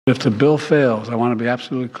 If the bill fails, I want to be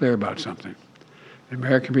absolutely clear about something. The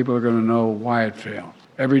American people are going to know why it failed.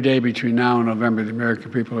 Every day between now and November, the American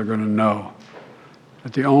people are going to know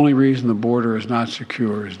that the only reason the border is not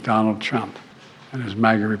secure is Donald Trump and his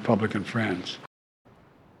MAGA Republican friends.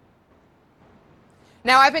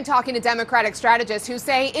 Now, I've been talking to Democratic strategists who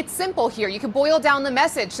say it's simple here. You can boil down the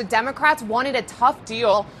message. The Democrats wanted a tough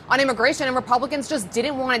deal on immigration and Republicans just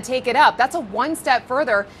didn't want to take it up. That's a one step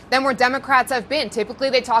further than where Democrats have been. Typically,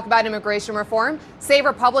 they talk about immigration reform, say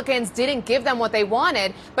Republicans didn't give them what they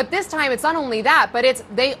wanted. But this time, it's not only that, but it's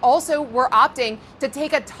they also were opting to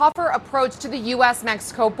take a tougher approach to the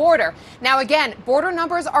U.S.-Mexico border. Now, again, border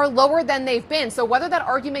numbers are lower than they've been. So whether that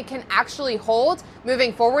argument can actually hold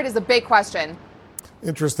moving forward is a big question.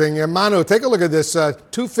 Interesting. Manu, take a look at this.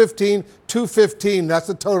 215, 215. That's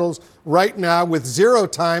the totals right now with 0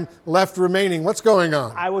 time left remaining. What's going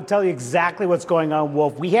on? I will tell you exactly what's going on,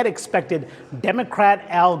 Wolf. We had expected Democrat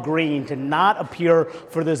Al Green to not appear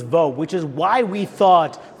for this vote, which is why we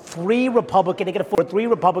thought they can afford 3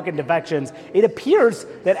 Republican defections. It appears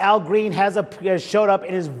that Al Green has showed up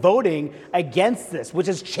and is voting against this, which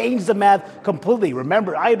has changed the math completely.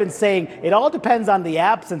 Remember, I have been saying it all depends on the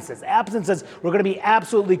absences. Absences were going to be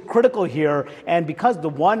absolutely critical here. And because the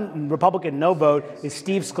one Republican no vote is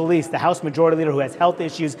Steve Scalise, the House Majority Leader who has health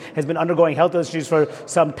issues, has been undergoing health issues for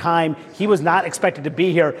some time. He was not expected to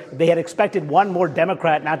be here. They had expected one more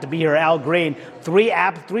Democrat not to be here, Al Green. 3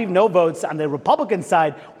 no votes on the Republican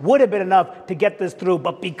side would have been enough to get this through.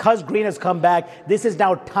 But because Green has come back, this is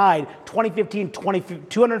now tied 215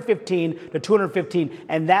 to 215.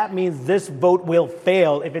 And that means this vote will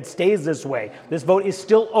fail if it stays this way. This vote is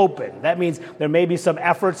still open. That means there may be some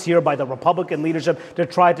efforts here by the Republican leadership to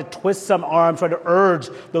try to twist some arms, try to urge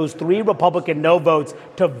those 3 Republican no votes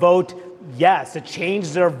to vote yes, to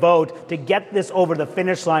change their vote, to get this over the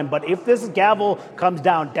finish line. But if this gavel comes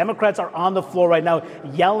down, Democrats are on the floor right now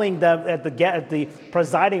yelling at the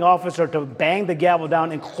presiding officer to bang the gavel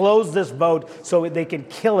down and close this vote so they can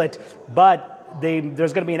kill it. But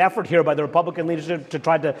there's going to be an effort here by the Republican leadership to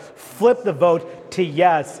try to flip the vote to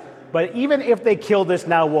yes. But even if they kill this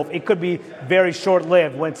now, Wolf, it could be very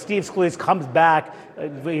short-lived. When Steve Scalise comes back,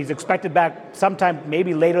 he's expected back sometime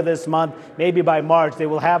maybe later this month, maybe by March. They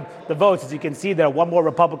will have the votes. As you can see there, one more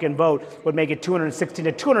Republican vote would make it 216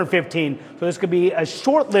 to 215. So this could be a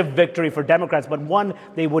short-lived victory for Democrats, but one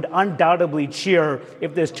they would undoubtedly cheer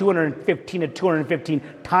if this 215 to 215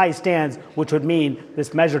 tie stands, which would mean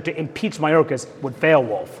this measure to impeach Mayorkas would fail,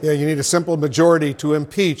 Wolf. Yeah, you need a simple majority to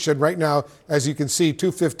impeach. And right now, as you can see,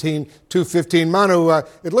 215. Manu,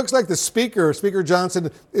 it looks like the Speaker Johnson,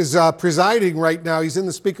 is presiding right now. He's in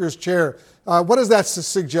the Speaker's chair. What does that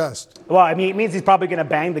suggest? Well, I mean, it means he's probably going to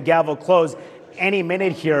bang the gavel close any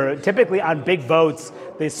minute here. Typically on big votes,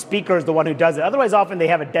 the Speaker is the one who does it. Otherwise, often they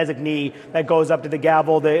have a designee that goes up to the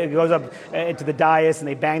gavel, it goes up to the dais, and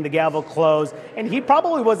they bang the gavel close. And he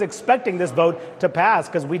probably was expecting this vote to pass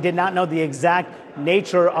because we did not know the exact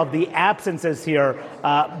nature of the absences here.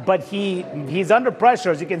 But he's under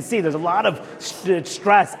pressure. As you can see, there's a lot of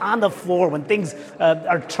stress on the floor when things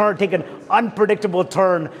take an unpredictable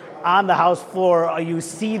turn on the House floor. You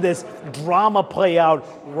see this drama play out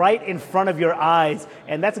right in front of your eyes.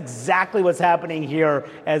 And that's exactly what's happening here,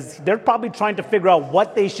 as they're probably trying to figure out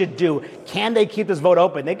what they should do. Can they keep this vote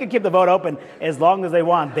open? They can keep the vote open as long as they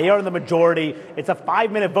want. They are in the majority. It's a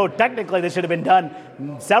 5-minute vote. Technically, this should have been done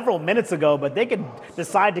several minutes ago, but they could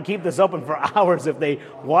decide to keep this open for hours if they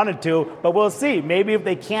wanted to. But we'll see. Maybe if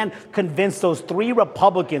they can convince those 3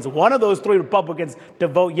 Republicans, one of those 3 Republicans, to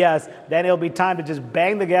vote yes, then it'll be time to just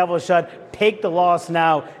bang the gavel shut, take the loss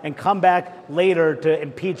now, and come back later to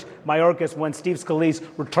impeach Mayorkas when Steve Scalise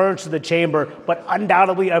returns to the chamber. But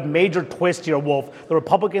undoubtedly a major twist here, Wolf. The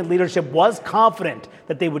Republican leadership was confident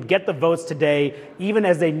that they would get the votes today, even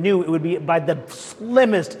as they knew it would be by the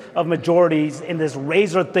slimmest of majorities in this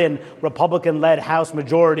razor-thin Republican-led House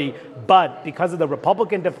majority. But because of the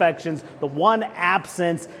Republican defections, the one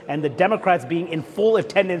absence, and the Democrats being in full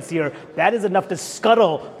attendance here, that is enough to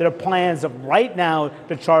scuttle their plans of right now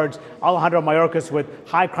to charge Alejandro Mayorkas with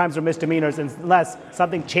high crimes or misdemeanors unless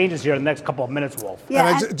something changes here in the next couple of minutes, Wolf. Yeah,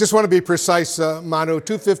 and I just want to be precise, Manu,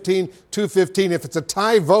 215. If it's a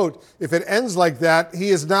tie vote, if it ends like that, he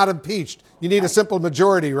is not impeached. You need a simple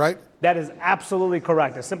majority, right? That is absolutely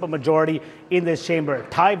correct. A simple majority in this chamber. A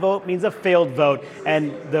tie vote means a failed vote,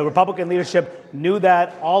 and the Republican leadership knew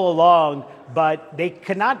that all along, but they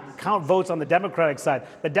cannot count votes on the Democratic side.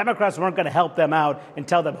 The Democrats weren't going to help them out and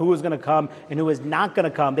tell them who was going to come and who was not going to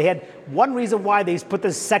come. They had one reason why they put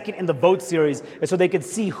this second in the vote series is so they could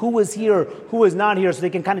see who was here, who was not here, so they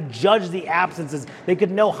can kind of judge the absences. They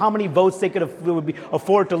could know how many votes they could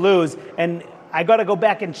afford to lose. And I got to go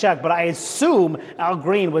back and check, but I assume Al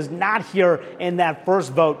Green was not here in that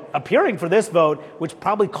first vote, appearing for this vote, which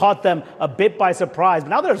probably caught them a bit by surprise.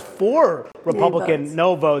 But now there's 4 Republican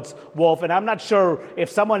no votes, Wolf, and I'm not sure if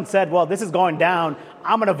someone said, well, this is going down,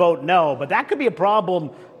 I'm going to vote no. But that could be a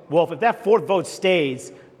problem, Wolf. If that 4th vote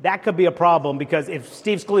stays, that could be a problem, because if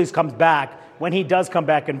Steve Scalise comes back, when he does come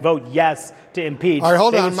back and vote yes to impeach, all right,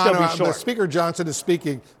 hold on, Manu. Speaker Johnson is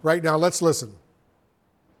speaking right now. Let's listen.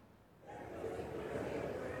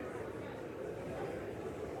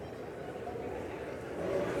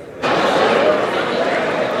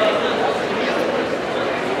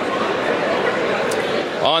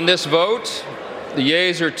 On this vote, the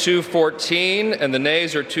yeas are 214 and the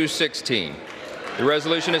nays are 216. The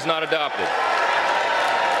resolution is not adopted.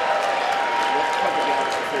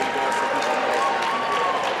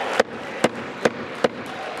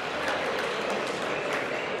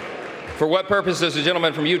 For what purpose does the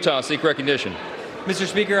gentleman from Utah seek recognition? Mr.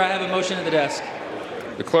 Speaker, I have a motion at the desk.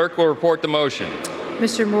 The clerk will report the motion.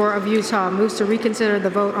 Mr. Moore of Utah moves to reconsider the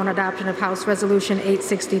vote on adoption of House Resolution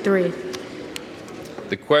 863.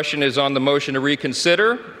 The question is on the motion to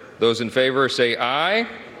reconsider. Those in favor say aye.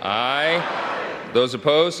 Aye. Those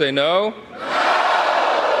opposed say no. No.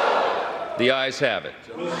 The ayes have it.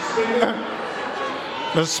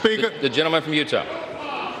 Mr. Speaker. The gentleman from Utah.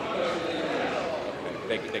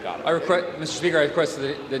 Mr. Speaker, I request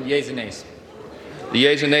the yeas and nays. The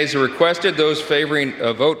yeas and nays are requested. Those favoring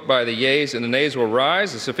a vote by the yeas and the nays will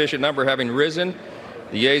rise. A sufficient number having risen,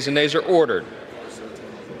 the yeas and nays are ordered.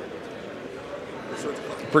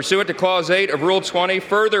 Pursuant to Clause 8 of Rule 20,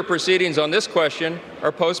 further proceedings on this question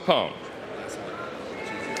are postponed.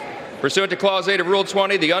 Pursuant to Clause 8 of Rule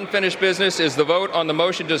 20, the unfinished business is the vote on the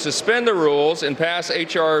motion to suspend the rules and pass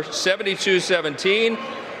H.R. 7217,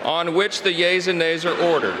 on which the yeas and nays are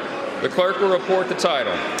ordered. The clerk will report the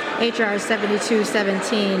title. H.R.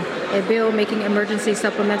 7217, a bill making emergency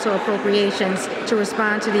supplemental appropriations to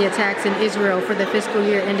respond to the attacks in Israel for the fiscal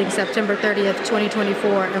year ending September 30th,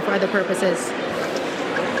 2024, and for other purposes.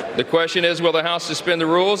 The question is, will the House suspend the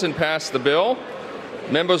rules and pass the bill?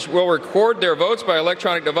 Members will record their votes by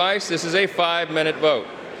electronic device. This is a 5-minute vote.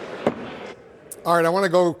 All right, I want to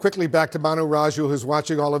go quickly back to Manu Raju, who's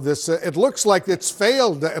watching all of this. It looks like it's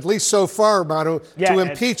failed, at least so far, Manu, to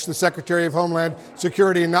impeach the Secretary of Homeland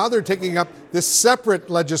Security. And now they're taking up this separate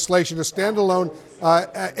legislation, a standalone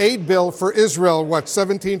aid bill for Israel,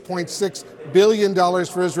 $17.6 billion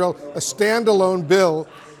for Israel, a standalone bill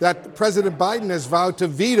that President Biden has vowed to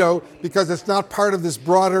veto because it's not part of this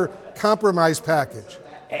broader compromise package.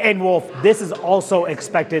 And Wolf, this is also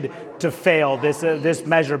expected to fail, this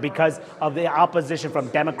measure, because of the opposition from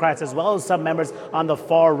Democrats as well as some members on the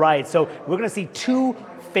far right. So we're going to see two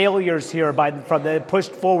failures here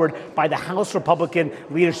pushed forward by the House Republican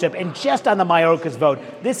leadership. And just on the Mayorkas vote,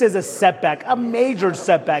 this is a setback, a major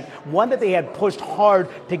setback, one that they had pushed hard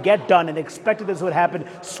to get done and expected this would happen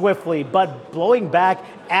swiftly, but blowing back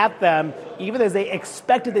at them, even as they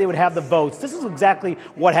expected they would have the votes. This is exactly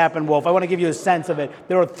what happened, Wolf. I want to give you a sense of it.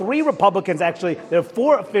 There are 3 Republicans, actually, there are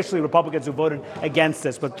 4 officially Republicans who voted against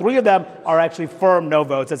this, but 3 of them are actually firm no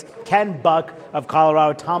votes. It's Ken Buck of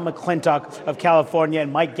Colorado, Tom McClintock of California,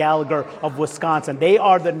 and Mike Gallagher of Wisconsin. They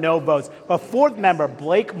are the no votes. A 4th member,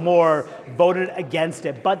 Blake Moore, voted against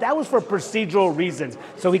it, but that was for procedural reasons.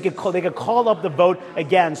 So they could call up the vote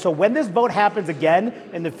again. So when this vote happens again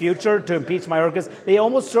in the future to impeach Mayorkas, they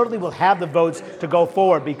almost certainly will have the votes to go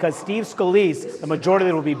forward because Steve Scalise, the majority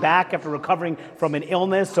will be back after recovering from an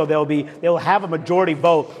illness, so they'll have a majority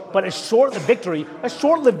vote. But a short-lived victory,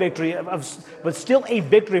 but still a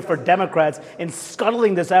victory for Democrats in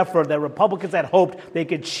scuttling this effort that Republicans had hoped they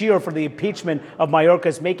could cheer for the impeachment of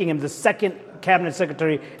Mayorkas, making him the second cabinet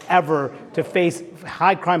secretary ever to face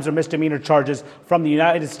high crimes or misdemeanor charges from the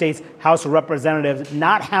United States House of Representatives.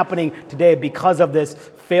 Not happening today because of this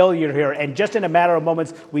failure here. And just in a matter of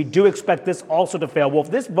moments, we do expect this also to fail. Wolf,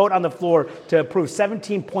 this vote on the floor to approve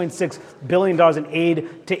 $17.6 billion in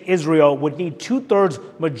aid to Israel would need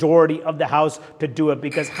 2/3 majority of the House to do it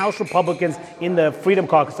because House Republicans in the Freedom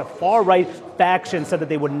Caucus, a far-right faction, said that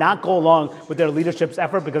they would not go along with their leadership's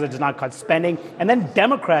effort because it does not cut spending. And then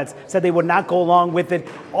Democrats said they would not go along with it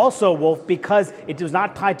also, Wolf, because it was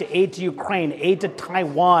not tied to aid to Ukraine, aid to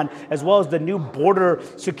Taiwan, as well as the new border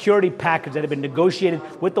security package that had been negotiated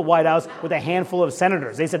with the White House with a handful of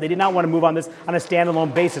senators. They said they did not want to move on this on a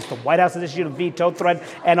standalone basis. The White House has issued a veto threat,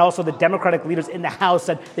 and also the Democratic leaders in the House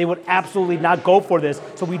said they would absolutely not go for this.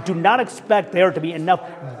 So we do not expect there to be enough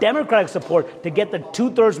Democratic support to get the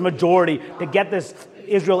 2/3 majority to get this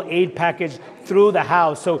Israel aid package through the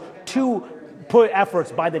House. So put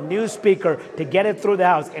efforts by the new speaker to get it through the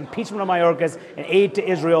House, impeachment of Mayorkas and aid to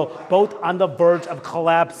Israel, both on the verge of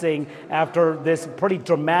collapsing after this pretty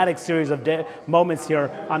dramatic series of moments here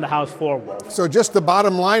on the House floor. So just the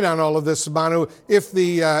bottom line on all of this, Manu, if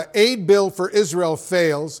the aid bill for Israel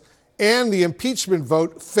fails and the impeachment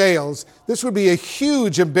vote fails, this would be a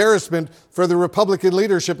huge embarrassment for the Republican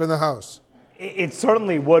leadership in the House. It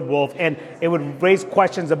certainly would, Wolf, and it would raise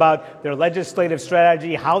questions about their legislative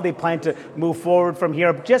strategy, how they plan to move forward from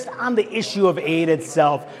here. Just on the issue of aid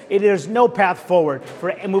itself, there's no path forward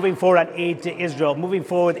for moving forward on aid to Israel, moving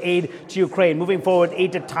forward with aid to Ukraine, moving forward with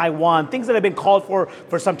aid to Taiwan, things that have been called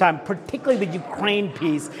for some time, particularly the Ukraine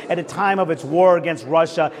piece at a time of its war against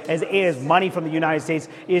Russia as money from the United States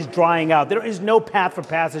is drying out. There is no path for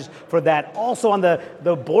passage for that. Also on the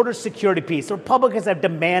border security piece, the Republicans have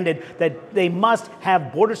demanded that they must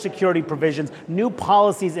have border security provisions, new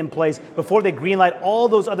policies in place before they greenlight all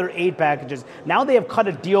those other aid packages. Now they have cut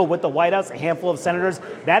a deal with the White House, a handful of senators.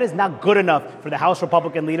 That is not good enough for the House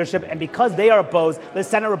Republican leadership. And because they are opposed, the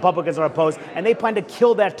Senate Republicans are opposed, and they plan to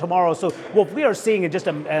kill that tomorrow. So what we are seeing in just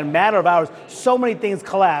a matter of hours, so many things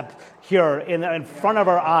collapse here in front of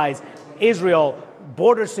our eyes. Israel,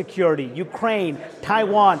 border security, Ukraine,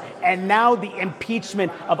 Taiwan, and now the impeachment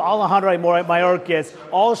of Alejandro Mayorkas,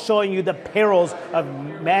 all showing you the perils of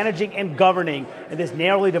managing and governing in this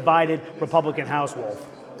narrowly divided Republican House, Wolf.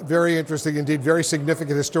 Very interesting indeed. Very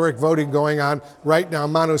significant historic voting going on right now.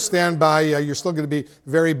 Manu, stand by. You're still going to be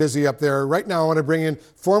very busy up there. Right now, I want to bring in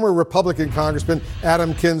former Republican Congressman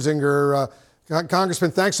Adam Kinzinger.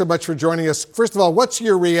 Congressman, thanks so much for joining us. First of all, what's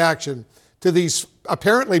your reaction to these,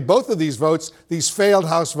 apparently both of these votes, these failed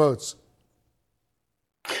House votes?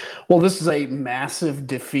 Well, this is a massive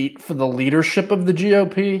defeat for the leadership of the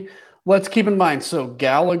GOP. Let's keep in mind, so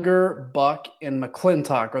Gallagher, Buck, and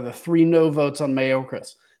McClintock are the 3 no votes on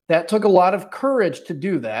Mayorkas. That took a lot of courage to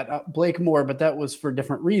do that. Blake Moore, but that was for a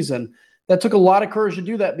different reason. That took a lot of courage to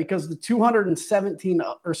do that because the 217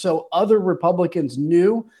 or so other Republicans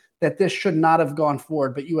knew that this should not have gone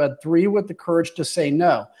forward, but you had 3 with the courage to say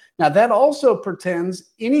no. Now, that also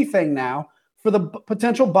portends anything now for the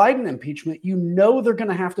potential Biden impeachment. You know they're going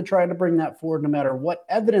to have to try to bring that forward no matter what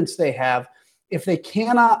evidence they have. If they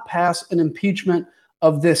cannot pass an impeachment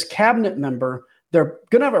of this cabinet member, they're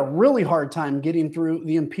going to have a really hard time getting through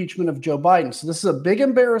the impeachment of Joe Biden. So this is a big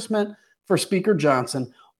embarrassment for Speaker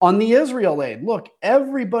Johnson. On the Israel aid, look,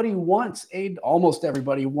 everybody wants aid. Almost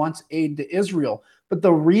everybody wants aid to Israel. But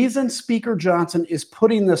the reason Speaker Johnson is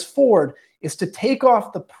putting this forward is to take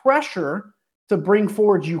off the pressure to bring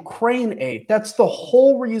forward Ukraine aid. That's the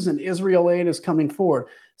whole reason Israel aid is coming forward.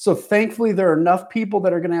 So thankfully, there are enough people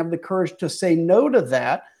that are going to have the courage to say no to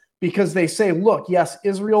that because they say, look, yes,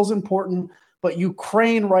 Israel's important, but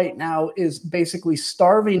Ukraine right now is basically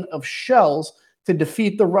starving of shells to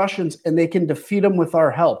defeat the Russians, and they can defeat them with our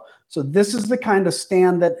help. So this is the kind of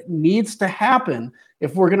stand that needs to happen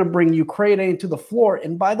if we're going to bring Ukraine aid to the floor.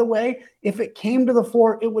 And by the way, if it came to the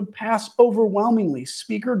floor, it would pass overwhelmingly.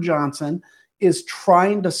 Speaker Johnson is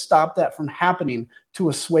trying to stop that from happening to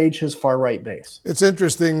assuage his far-right base. It's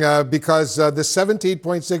interesting because the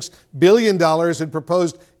 $17.6 billion in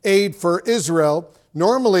proposed aid for Israel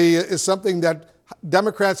normally is something that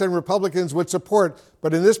Democrats and Republicans would support.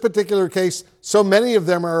 But in this particular case, so many of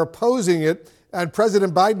them are opposing it. And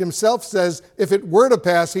President Biden himself says if it were to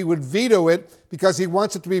pass, he would veto it because he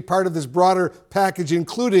wants it to be part of this broader package,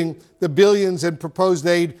 including the billions in proposed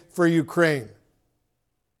aid for Ukraine.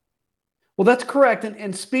 Well, that's correct.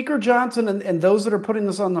 And Speaker Johnson and those that are putting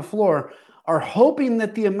this on the floor are hoping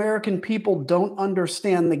that the American people don't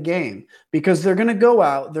understand the game because they're going to go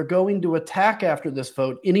out, they're going to attack after this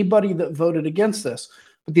vote anybody that voted against this.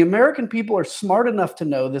 But the American people are smart enough to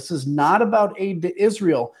know this is not about aid to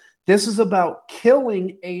Israel. This is about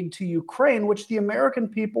killing aid to Ukraine, which the American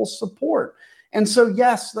people support. And so,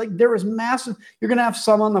 yes, like there is massive, you're going to have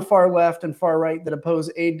some on the far left and far right that oppose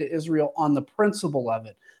aid to Israel on the principle of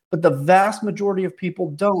it. But the vast majority of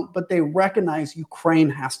people don't, but they recognize Ukraine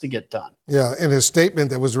has to get done. Yeah, in his statement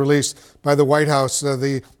that was released by the White House,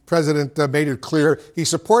 the president made it clear he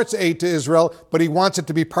supports aid to Israel, but he wants it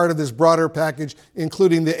to be part of this broader package,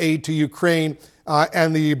 including the aid to Ukraine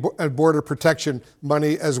and the border protection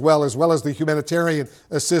money, as well as the humanitarian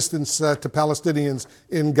assistance to Palestinians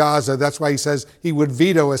in Gaza. That's why he says he would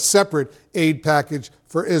veto a separate aid package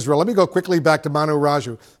for Israel. Let me go quickly back to Manu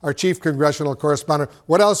Raju, our chief congressional correspondent.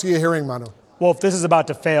 What else are you hearing, Manu? Well, if this is about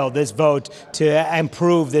to fail, this vote to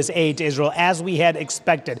improve this aid to Israel, as we had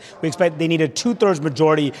expected, we expect they need a 2/3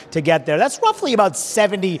 majority to get there. That's roughly about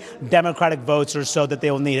 70 Democratic votes or so that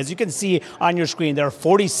they will need. As you can see on your screen, there are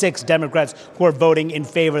 46 Democrats who are voting in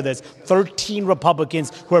favor of this, 13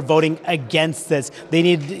 Republicans who are voting against this. They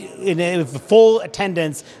need, in full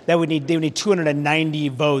attendance, they would need 290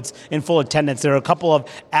 votes in full attendance. There are a couple of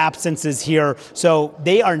absences here, so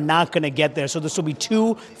they are not going to get there. So this will be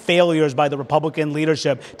 2 failures by the Republican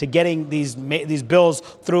leadership to getting these bills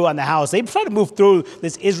through on the House. They try to move through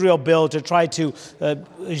this Israel bill to try to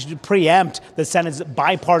preempt the Senate's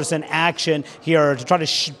bipartisan action here, to try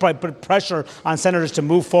to put pressure on senators to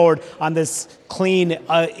move forward on this clean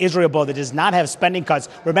Israel bill that does not have spending cuts.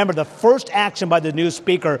 Remember, the first action by the new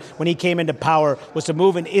speaker when he came into power was to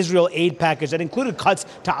move an Israel aid package that included cuts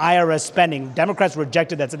to IRS spending. Democrats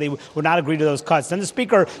rejected that, said they would not agree to those cuts. Then the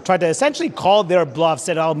speaker tried to essentially call their bluff,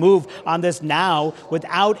 said, I'll move on this now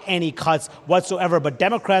without any cuts whatsoever. But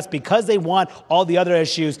Democrats, because they want all the other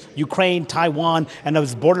issues, Ukraine, Taiwan, and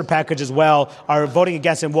those border package as well, are voting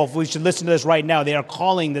against it. Wolf, we should listen to this right now. They are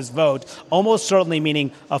calling this vote almost certainly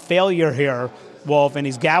meaning a failure here, Wolf, and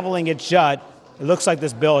he's gaveling it shut. It looks like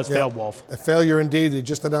this bill has failed, Wolf. A failure indeed. They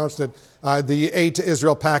just announced that the aid to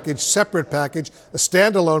Israel package, separate package, a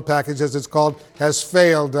standalone package as it's called, has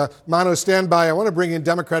failed. Manu, stand by. I want to bring in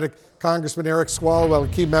Democratic Congressman Eric Swalwell, a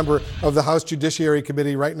key member of the House Judiciary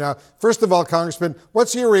Committee right now. First of all, Congressman,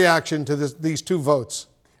 what's your reaction to these 2 votes?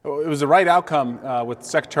 It was the right outcome with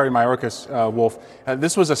Secretary Mayorkas, Wolf.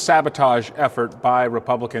 This was a sabotage effort by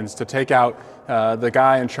Republicans to take out the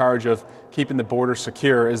guy in charge of keeping the border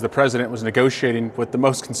secure as the president was negotiating with the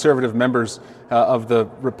most conservative members of the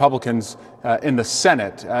Republicans in the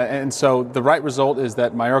Senate. And so the right result is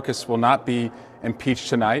that Mayorkas will not be impeached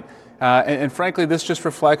tonight. And frankly, this just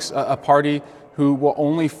reflects a party who will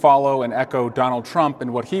only follow and echo Donald Trump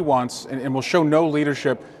and what he wants and will show no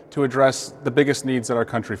leadership to address the biggest needs that our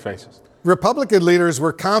country faces. Republican leaders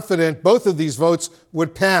were confident both of these votes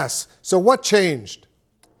would pass. So what changed?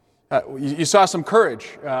 You saw some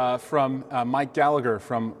courage from Mike Gallagher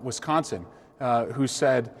from Wisconsin, who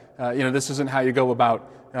said, this isn't how you go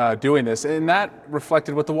about doing this. And that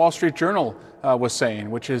reflected what the Wall Street Journal was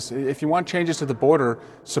saying, which is if you want changes to the border,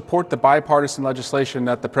 support the bipartisan legislation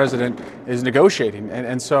that the president is negotiating.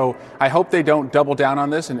 And so I hope they don't double down on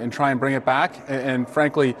this and try and bring it back and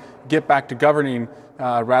frankly, get back to governing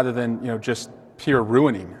rather than, just pure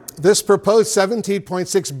ruining. This proposed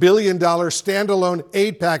 $17.6 billion standalone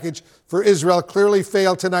aid package for Israel clearly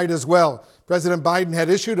failed tonight as well. President Biden had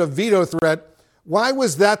issued a veto threat. Why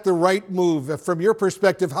was that the right move? From your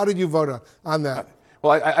perspective, how did you vote on that?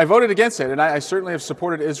 Well, I voted against it, and I certainly have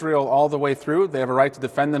supported Israel all the way through. They have a right to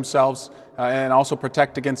defend themselves and also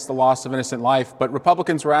protect against the loss of innocent life. But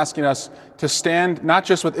Republicans were asking us to stand not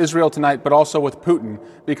just with Israel tonight, but also with Putin,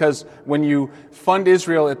 because when you fund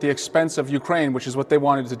Israel at the expense of Ukraine, which is what they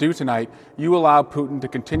wanted to do tonight, you allow Putin to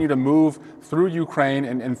continue to move through Ukraine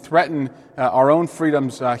and threaten our own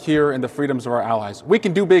freedoms here and the freedoms of our allies. We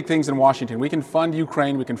can do big things in Washington. We can fund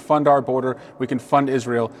Ukraine. We can fund our border. We can fund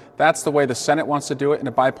Israel. That's the way the Senate wants to do it in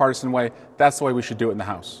a bipartisan way. That's the way we should do it in the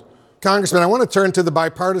House. Congressman, I want to turn to the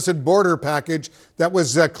bipartisan border package that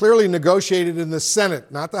was clearly negotiated in the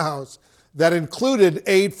Senate, not the House, that included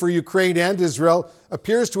aid for Ukraine and Israel,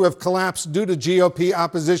 appears to have collapsed due to GOP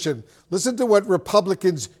opposition. Listen to what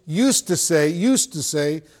Republicans used to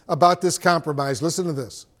say about this compromise. Listen to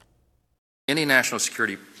this. Any national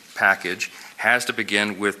security package has to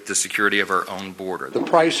begin with the security of our own border. The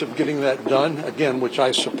price of getting that done, again, which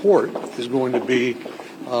I support, is going to be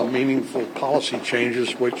meaningful policy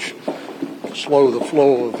changes which slow the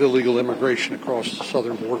flow of illegal immigration across the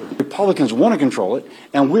southern border. Republicans want to control it,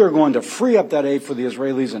 and we are going to free up that aid for the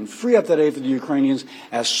Israelis and free up that aid for the Ukrainians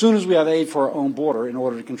as soon as we have aid for our own border in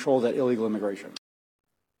order to control that illegal immigration.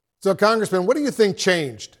 So, Congressman, what do you think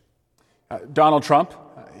changed? Donald Trump,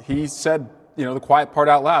 he said, the quiet part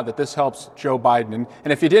out loud, that this helps Joe Biden.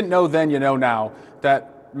 And if you didn't know then, you know now,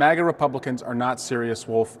 that MAGA Republicans are not serious,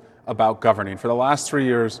 Wolf, about governing. For the last 3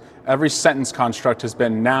 years, every sentence construct has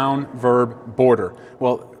been noun, verb, border.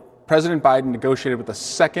 Well, President Biden negotiated with the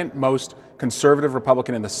second most conservative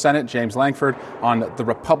Republican in the Senate, James Lankford, on the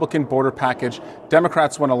Republican border package.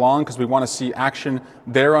 Democrats went along because we want to see action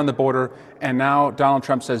there on the border. And now Donald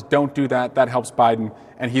Trump says, don't do that. That helps Biden.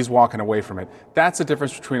 And he's walking away from it. That's the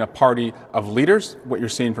difference between a party of leaders, what you're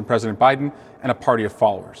seeing from President Biden, and a party of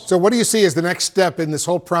followers. So what do you see as the next step in this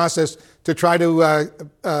whole process to try to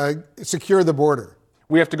secure the border?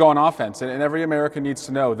 We have to go on offense, and every American needs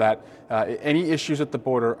to know that any issues at the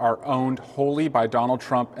border are owned wholly by Donald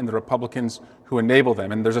Trump and the Republicans who enable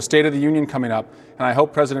them. And there's a State of the Union coming up, and I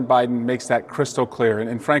hope President Biden makes that crystal clear.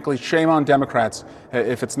 And frankly, shame on Democrats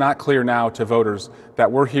if it's not clear now to voters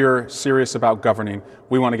that we're here serious about governing.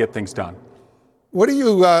 We want to get things done. What do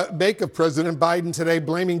you make of President Biden today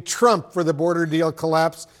blaming Trump for the border deal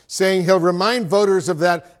collapse, saying he'll remind voters of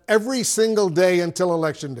that every single day until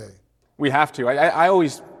Election Day? We have to. I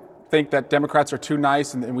always think that Democrats are too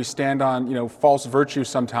nice and we stand on, false virtue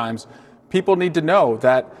sometimes. People need to know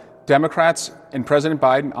that Democrats and President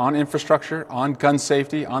Biden on infrastructure, on gun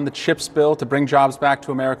safety, on the CHIPS bill to bring jobs back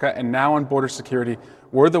to America, and now on border security,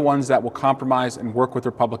 we're the ones that will compromise and work with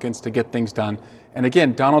Republicans to get things done. And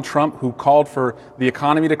again, Donald Trump, who called for the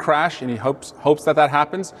economy to crash, and he hopes that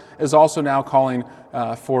happens, is also now calling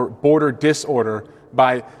for border disorder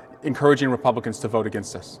by encouraging Republicans to vote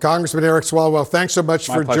against this. Congressman Eric Swalwell, thanks so much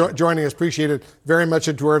for pleasure. Joining us. Appreciate it very much.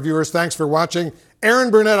 And to our viewers, thanks for watching.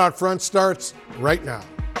 Aaron Burnett out front starts right now.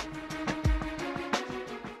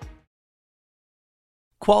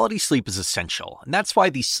 Quality sleep is essential, and that's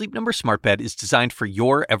why the Sleep Number Smart Bed is designed for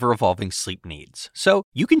your ever-evolving sleep needs. So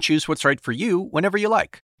you can choose what's right for you whenever you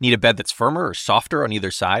like. Need a bed that's firmer or softer on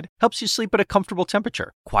either side? Helps you sleep at a comfortable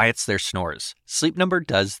temperature. Quiets their snores. Sleep Number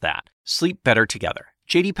does that. Sleep better together.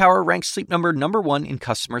 J.D. Power ranks Sleep Number #1 in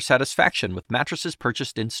customer satisfaction with mattresses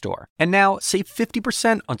purchased in-store. And now, save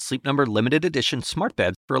 50% on Sleep Number limited edition smart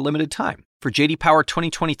beds for a limited time. For J.D. Power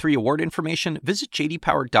 2023 award information, visit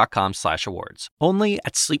jdpower.com/awards. Only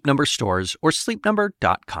at Sleep Number stores or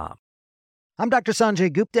sleepnumber.com. I'm Dr.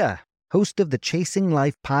 Sanjay Gupta, host of the Chasing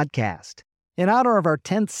Life podcast. In honor of our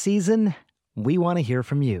 10th season, we want to hear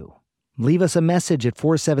from you. Leave us a message at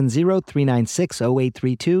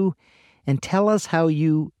 470-396-0832 and tell us how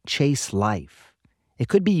you chase life. It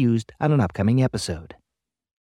could be used on an upcoming episode.